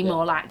be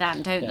more like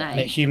them, don't they? And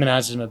it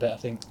humanises them a bit, I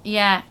think.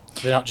 Yeah.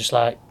 They're not just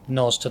like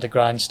nose to the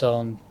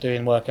grindstone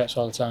doing workouts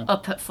all the time.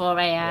 Up at 4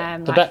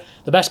 a.m.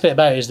 The best bit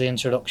about it is the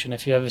introduction,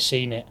 if you've ever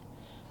seen it.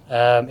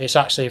 It's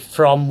actually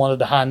from one of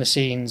the behind the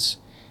scenes.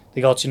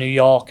 They go to New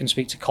York and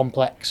speak to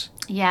Complex.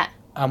 Yeah.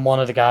 And one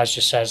of the guys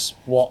just says,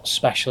 what's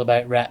special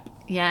about Rep?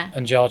 Yeah.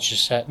 And George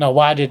just said, no,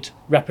 why did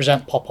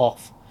Represent pop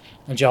off?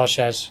 And George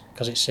says,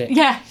 because it's sick.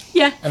 Yeah.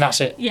 And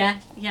that's it. Yeah.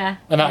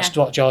 And that's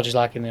what George is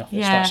like in the office.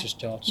 Yeah. That's just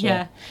George.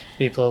 So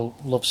people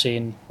love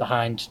seeing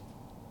behind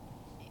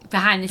the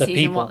scenes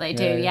people. And what they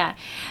do,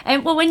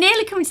 well, we're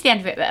nearly coming to the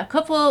end of it, but a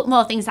couple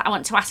more things that I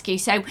want to ask you.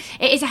 So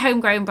it is a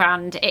homegrown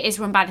brand. It is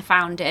run by the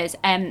founders.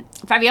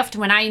 Very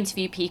often when I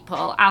interview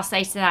people, I'll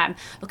say to them,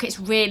 look, it's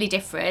really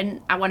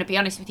different. I want to be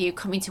honest with you,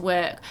 coming to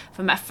work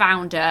from a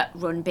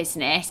founder-run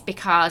business,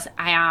 because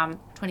I am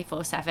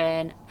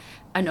 24/7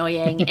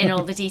 annoying in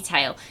all the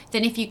detail,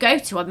 than if you go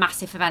to a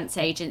massive events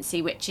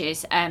agency, which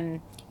is,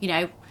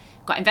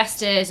 got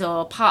investors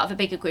or part of a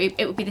bigger group.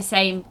 It would be the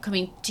same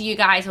coming to you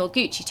guys or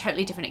Gucci,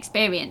 totally different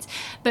experience.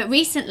 But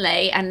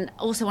recently, and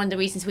also one of the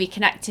reasons we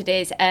connected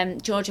is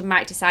George and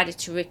Mike decided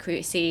to recruit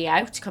a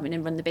CEO to come in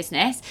and run the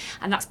business,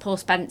 and that's Paul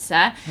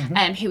Spencer,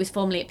 who was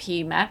formerly at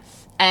Puma.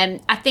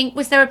 I think,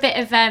 was there a bit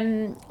of,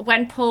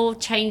 when Paul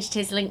changed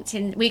his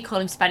LinkedIn, we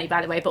call him Spenny,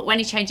 by the way, but when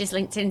he changed his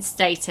LinkedIn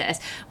status,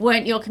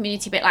 weren't your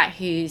community a bit like,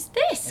 who's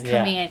this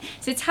coming in?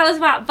 So tell us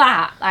about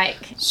that.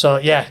 So,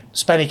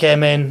 Spenny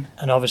came in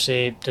and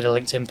obviously did a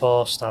LinkedIn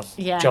post. I've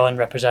joined,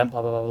 represent,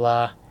 blah, blah, blah,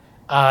 blah.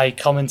 I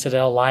commented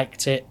or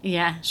liked it.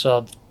 Yeah.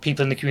 So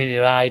people in the community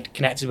that I'd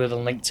connected with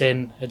on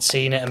LinkedIn had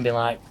seen it and been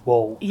like,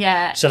 whoa.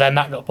 Yeah. So then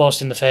that got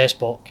posted in the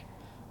Facebook,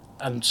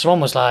 and someone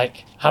was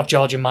like, have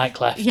George and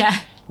Mike left? Yeah.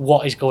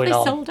 What is going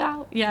on? They sold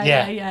out.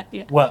 Yeah.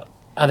 Well,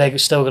 are they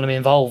still going to be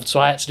involved? So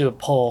I had to do a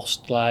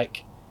post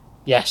like,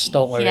 yes,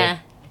 don't worry. Yeah.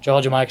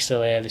 George and Mike are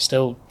still here. They're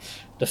still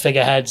the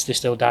figureheads. They're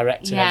still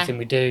directing everything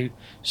we do.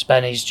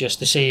 Spenny's just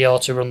the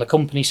CEO to run the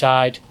company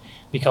side,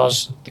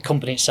 because the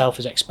company itself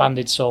has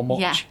expanded so much.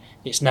 Yeah.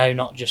 It's now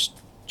not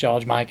just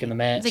George, Mike and the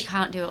mates. They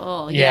can't do it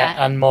all.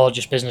 Yeah, and more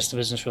just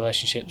business-to-business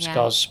relationships,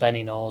 because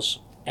Spenny knows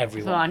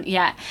everyone.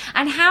 Yeah.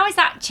 And how has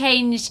that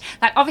changed?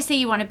 Like, obviously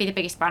you want to be the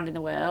biggest brand in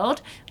the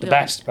world. The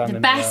best brand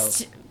in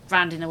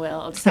the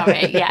world,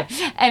 sorry, the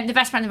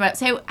best brand in the world.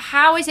 So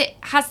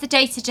has the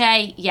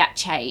day-to-day yet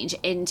changed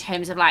in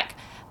terms of like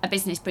a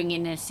business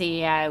bringing in a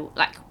CEO?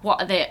 Like, what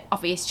are the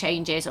obvious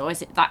changes, or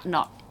is it that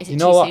not, is it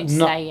too soon to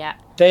say yet?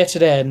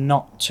 Day-to-day,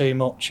 not too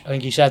much. I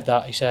think he said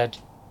that. He said,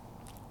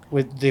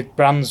 with the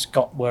brand's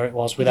got where it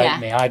was without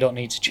me, I don't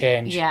need to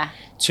change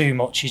too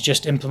much. He's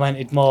just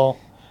implemented more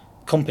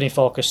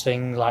company-focused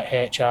things like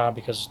HR,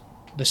 because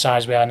the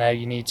size we are now,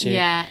 you need to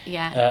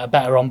a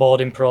better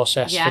onboarding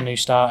process for new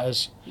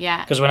starters.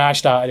 Yeah. Because when I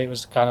started, it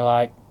was kind of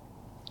like,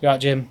 you're at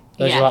Jim,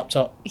 there's your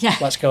laptop,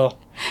 let's go.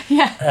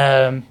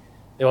 Yeah.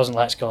 It wasn't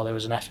let's go, there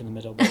was an F in the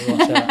middle, but we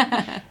won't say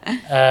that.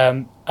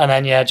 And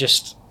then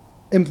just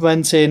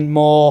implementing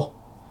more.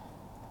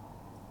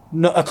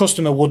 No, a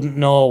customer wouldn't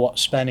know what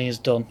Spenny has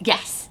done.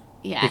 Yes.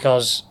 Yeah.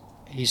 Because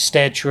he's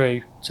stayed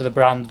true to the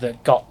brand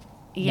that got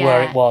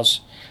where it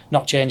was.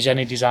 Not changed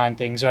any design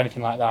things or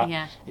anything like that.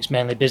 Yeah. It's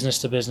mainly business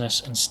to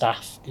business and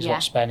staff is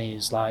what Spenny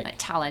is like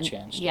talent.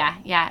 Changed.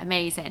 Yeah,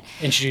 amazing.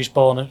 Introduce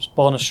bonus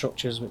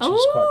structures, which is quite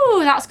good.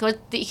 Oh, that's good,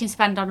 that you can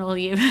spend on all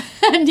you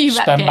new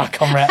rep. Spend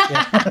back on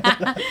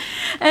rep,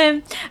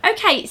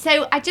 Okay,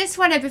 so I just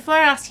want to, before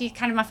I ask you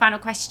kind of my final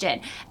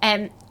question,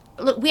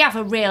 look, we have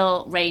a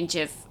real range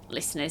of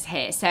listeners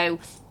here. So,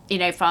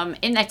 from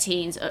in their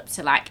teens up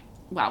to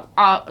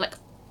our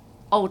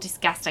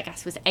oldest guest, I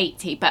guess, was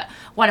 80, but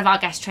one of our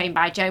guests trained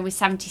by Joe was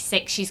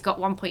 76. She's got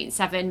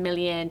 1.7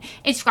 million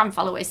Instagram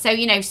followers. So,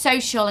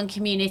 social and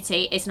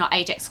community is not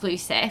age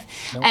exclusive.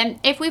 Nope.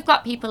 If we've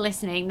got people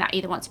listening that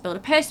either want to build a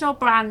personal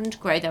brand,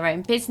 grow their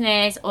own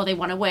business, or they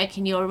want to work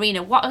in your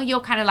arena, what are your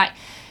kind of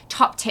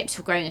top tips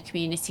for growing a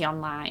community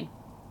online?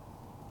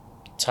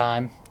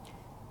 Time.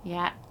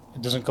 Yeah.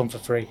 It doesn't come for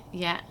free.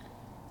 Yeah.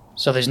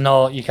 So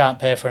you can't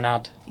pay for an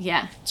ad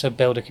to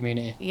build a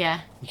community.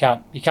 Yeah. You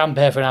can't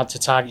pay for an ad to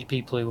target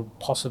people who would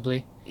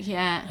possibly be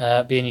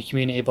in your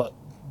community, but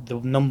the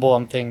number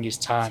one thing is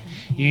time.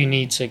 You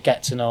need to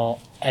get to know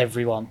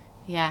everyone.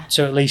 Yeah.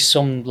 To at least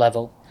some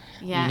level.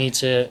 Yeah. You need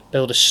to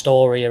build a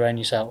story around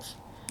yourself.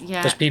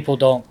 Yeah. Because people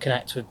don't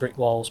connect with brick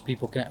walls,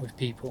 people connect with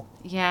people.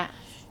 Yeah.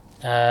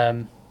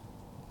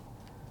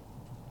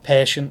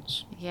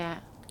 Patience. Yeah.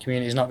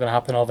 Community is not going to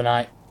happen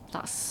overnight.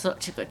 That's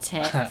such a good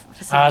tip.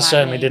 I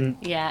certainly didn't.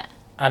 Yeah.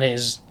 And it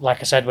is, like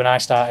I said, when I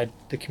started,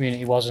 the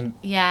community wasn't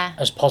Yeah.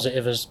 as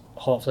positive as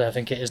hopefully I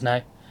think it is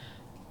now.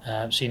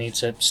 So you need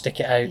to stick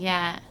it out.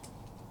 Yeah.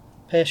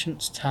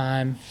 Patience,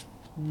 time.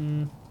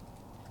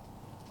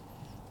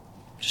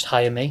 Just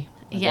hire me,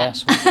 I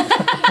guess.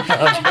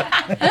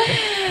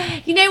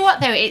 You know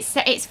what though?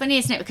 It's funny,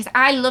 isn't it? Because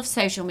I love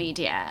social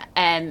media.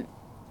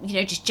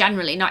 Just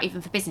generally, not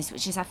even for business,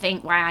 which is I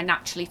think why I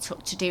naturally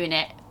took to doing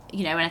it.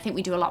 And I think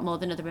we do a lot more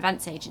than other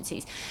events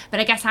agencies. But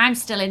I guess I'm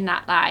still in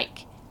that,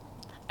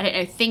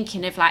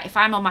 thinking of, if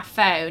I'm on my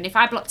phone, if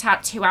I blocked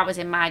out 2 hours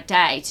in my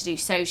day to do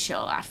social,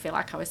 I feel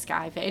like I was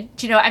skiving.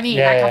 Do you know what I mean?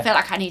 Yeah, I feel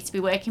like I need to be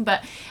working.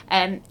 But,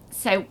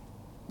 so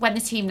when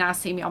the team now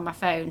see me on my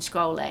phone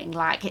scrolling,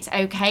 it's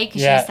okay,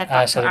 because you said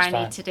that's what I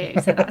need to do.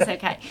 So that's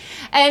okay.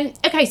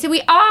 Okay, so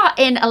we are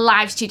in a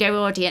live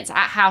studio audience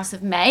at House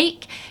of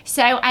Make.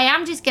 So I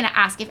am just going to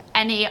ask if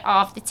any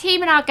of the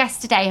team and our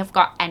guests today have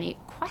got any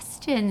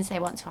questions they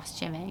want to ask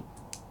Jimmy.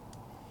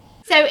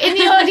 So in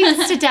the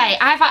audience today,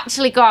 I've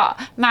actually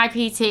got my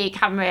PT,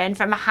 Cameron,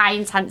 from High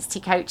Intensity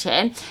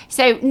Coaching.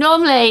 So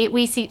normally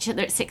we see each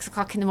other at 6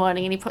 o'clock in the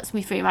morning and he puts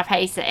me through my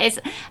paces.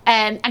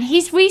 And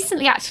he's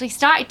recently actually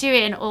started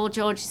doing all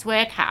George's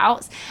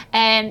workouts.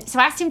 So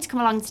I asked him to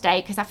come along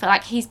today because I feel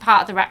like he's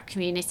part of the rep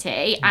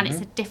community and it's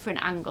a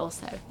different angle.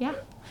 So, yeah.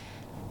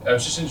 I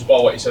was just interested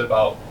about what you said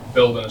about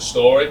building a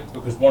story,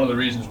 because one of the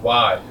reasons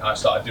why I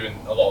started doing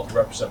a lot of the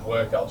Represent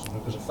workouts was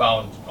because I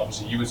found,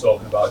 obviously you were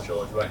talking about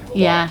George, weren't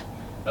you? Yeah.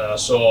 And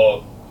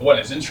I went on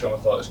his Instagram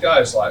and thought, this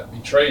guy's like, he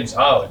trains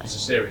hard, like he's a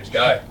serious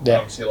guy. Yeah.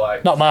 Obviously,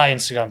 like, not my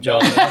Instagram,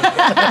 George.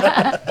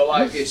 But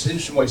like, it's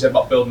interesting what you said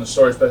about building a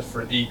story, especially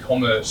for an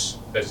e-commerce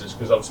business,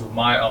 because obviously with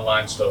my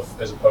online stuff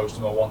as opposed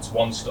to my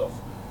one-to-one stuff,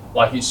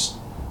 like it's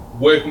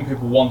working with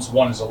people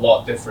one-to-one is a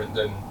lot different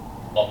than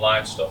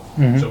online stuff.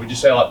 So would you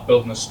say like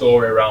building a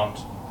story around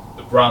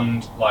the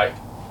brand, like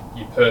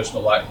your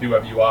personal, like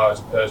whoever you are as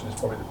a person, is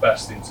probably the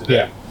best thing to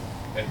do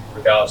in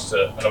regards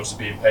to, and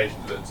obviously being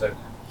patient with it too.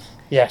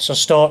 Yeah, so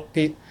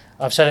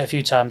I've said it a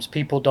few times,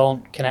 people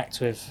don't connect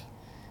with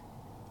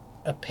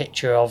a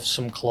picture of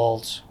some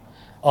clothes.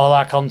 All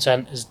our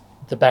content is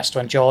the best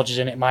when George is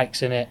in it,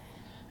 Mike's in it,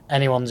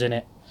 anyone's in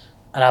it.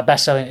 And our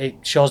best selling,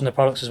 it shows in the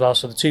products as well.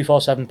 So the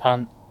 247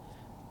 pant,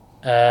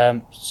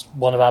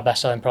 one of our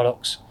best selling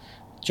products.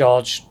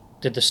 George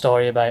did the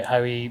story about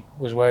how he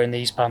was wearing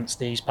these pants,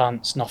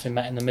 nothing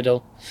met in the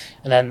middle.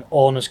 And then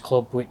Owners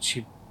Club,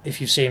 which if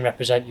you've seen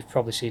Represent, you've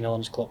probably seen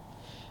Owners Club.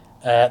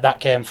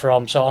 That came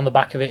from, so on the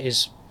back of it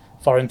is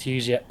for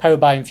enthusiasts, powered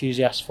by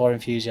enthusiasts, for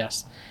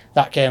enthusiasts.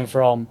 That came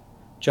from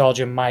George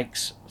and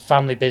Mike's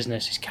family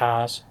business, his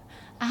cars.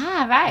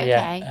 Ah, right,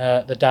 okay.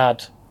 Yeah, the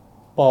dad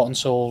bought and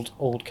sold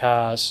old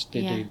cars,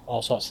 they do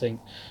all sorts of things.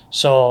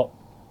 So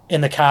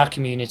in the car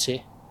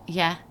community,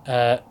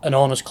 an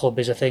owners club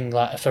is a thing,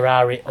 like a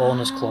Ferrari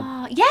owners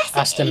club. Yes,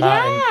 Aston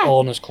Martin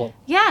owners club.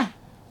 Yeah.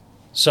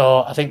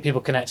 So I think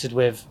people connected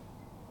with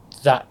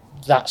that,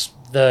 that's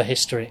their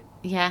history.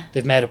 Yeah.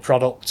 They've made a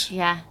product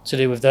to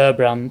do with their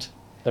brand,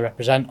 the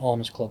Represent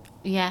Owners Club.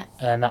 Yeah.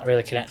 And that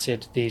really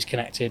connected, these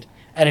connected.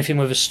 Anything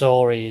with a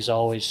story is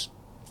always...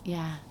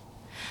 Yeah.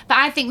 But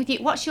I think with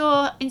you, what's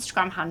your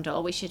Instagram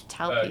handle? We should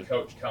tell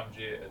people. Coach Cam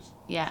G it is.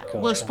 Yeah,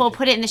 So, we'll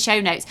put it in the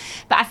show notes.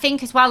 But I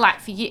think as well,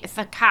 like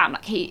for Cam,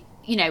 like he,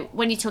 you know,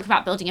 when you talk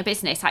about building a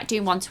business, like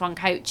doing one-to-one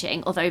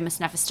coaching, although he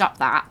must never stop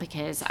that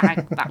because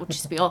that would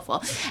just be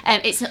awful.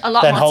 It's a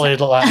lot then more. Holly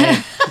would look like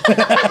me.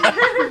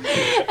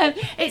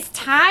 It's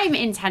time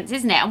intense,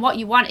 isn't it? And what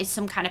you want is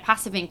some kind of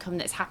passive income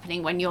that's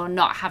happening when you're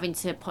not having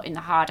to put in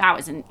the hard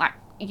hours and like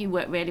you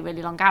work really,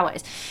 really long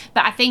hours.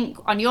 But I think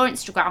on your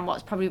Instagram,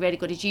 what's probably really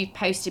good is you've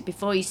posted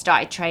before you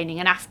started training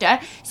and after.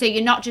 So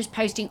you're not just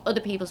posting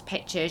other people's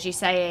pictures, you're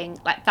saying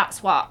like,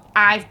 that's what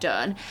I've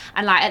done.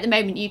 And like at the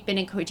moment, you've been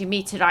encouraging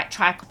me to like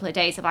try a couple of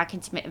days of like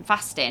intermittent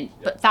fasting,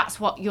 but that's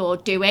what you're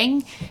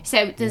doing.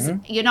 So there's,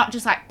 you're not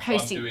just like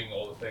posting. I'm doing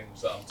all the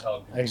things that I'm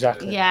telling people.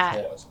 Exactly. To do. That's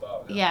what it's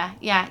about,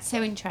 Yeah, it's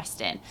so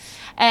interesting.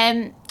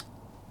 I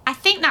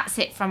think that's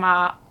it from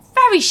our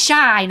very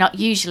shy, not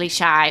usually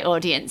shy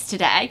audience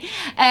today.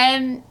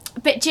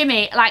 But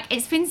Jimmy, like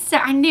it's been so,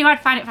 I knew I'd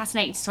find it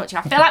fascinating to talk to you.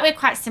 I feel like we're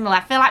quite similar. I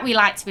feel like we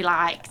like to be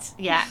liked.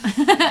 Yeah.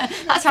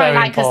 That's how I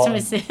like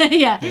customers.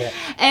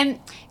 Yeah.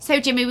 So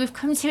Jimmy, we've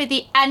come to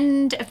the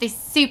end of this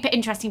super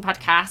interesting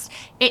podcast.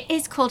 It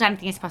is called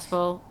Anything is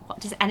Possible.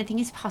 What does anything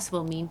is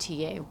possible mean to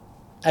you?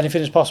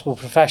 Anything is possible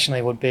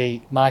professionally would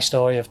be my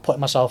story of putting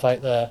myself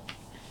out there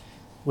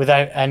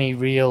without any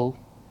real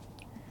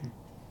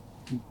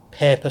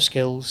paper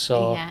skills.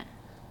 So I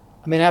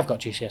mean, I've got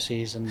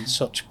GCSEs and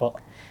such, but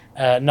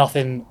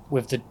nothing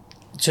with to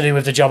do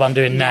with the job I'm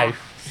doing now.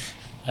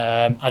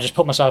 I just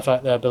put myself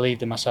out there,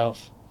 believed in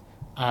myself,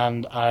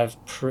 and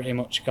I've pretty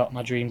much got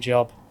my dream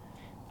job.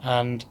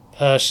 And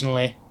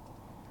personally,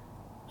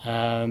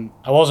 I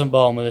wasn't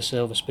born with a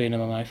silver spoon in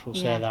my mouth, we'll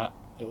say that.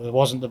 It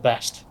wasn't the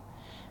best,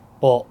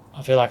 but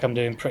I feel like I'm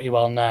doing pretty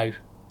well now.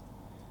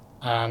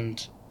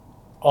 And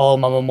all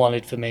my mum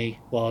wanted for me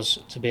was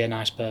to be a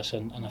nice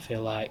person, and I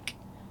feel like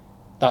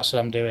that's what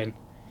I'm doing.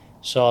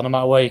 So no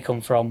matter where you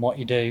come from, what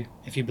you do,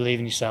 if you believe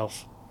in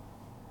yourself,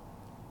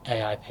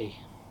 AIP.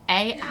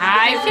 AIP,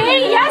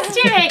 yes,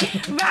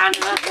 Jimmy! Round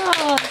of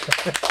applause.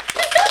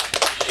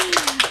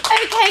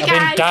 Okay, guys.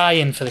 I've been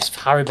dying for this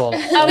Haribo.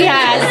 Oh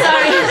yeah,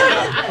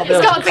 sorry.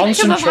 It's got a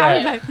picture of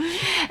concentrate.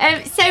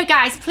 Haribo. So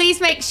guys, please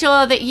make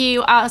sure that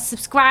you are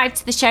subscribed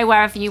to the show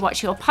wherever you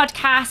watch your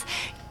podcast.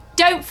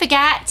 Don't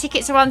forget,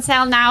 tickets are on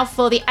sale now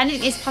for the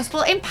Anything is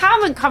Possible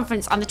Empowerment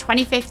Conference on the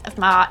 25th of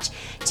March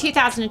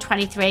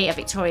 2023 at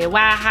Victoria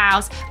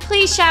Warehouse.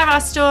 Please share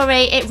our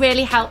story. It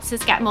really helps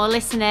us get more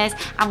listeners,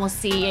 and we'll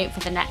see you for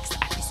the next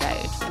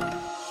episode.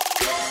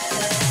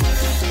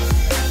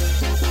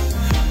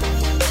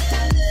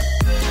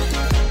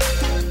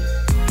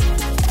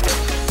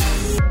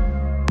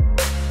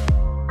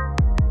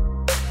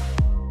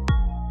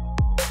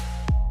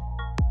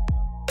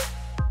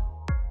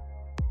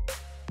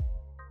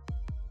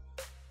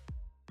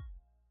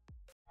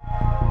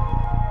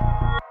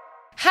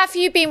 Have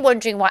you been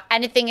wondering what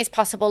Anything is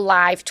Possible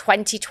Live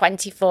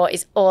 2024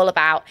 is all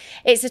about?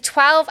 It's a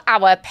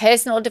 12-hour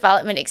personal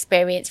development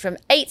experience from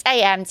 8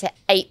 a.m. to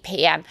 8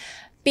 p.m.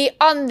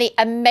 Beyond the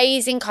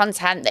amazing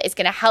content that is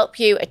going to help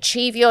you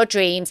achieve your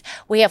dreams,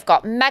 we have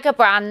got mega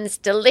brands,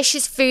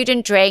 delicious food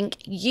and drink,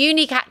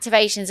 unique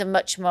activations, and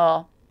much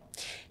more.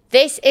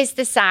 This is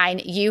the sign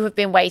you have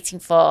been waiting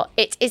for.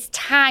 It is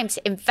time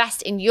to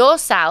invest in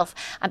yourself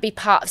and be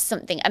part of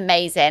something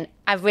amazing.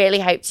 I really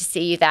hope to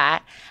see you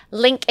there.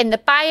 Link in the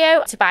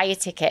bio to buy your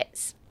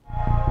tickets.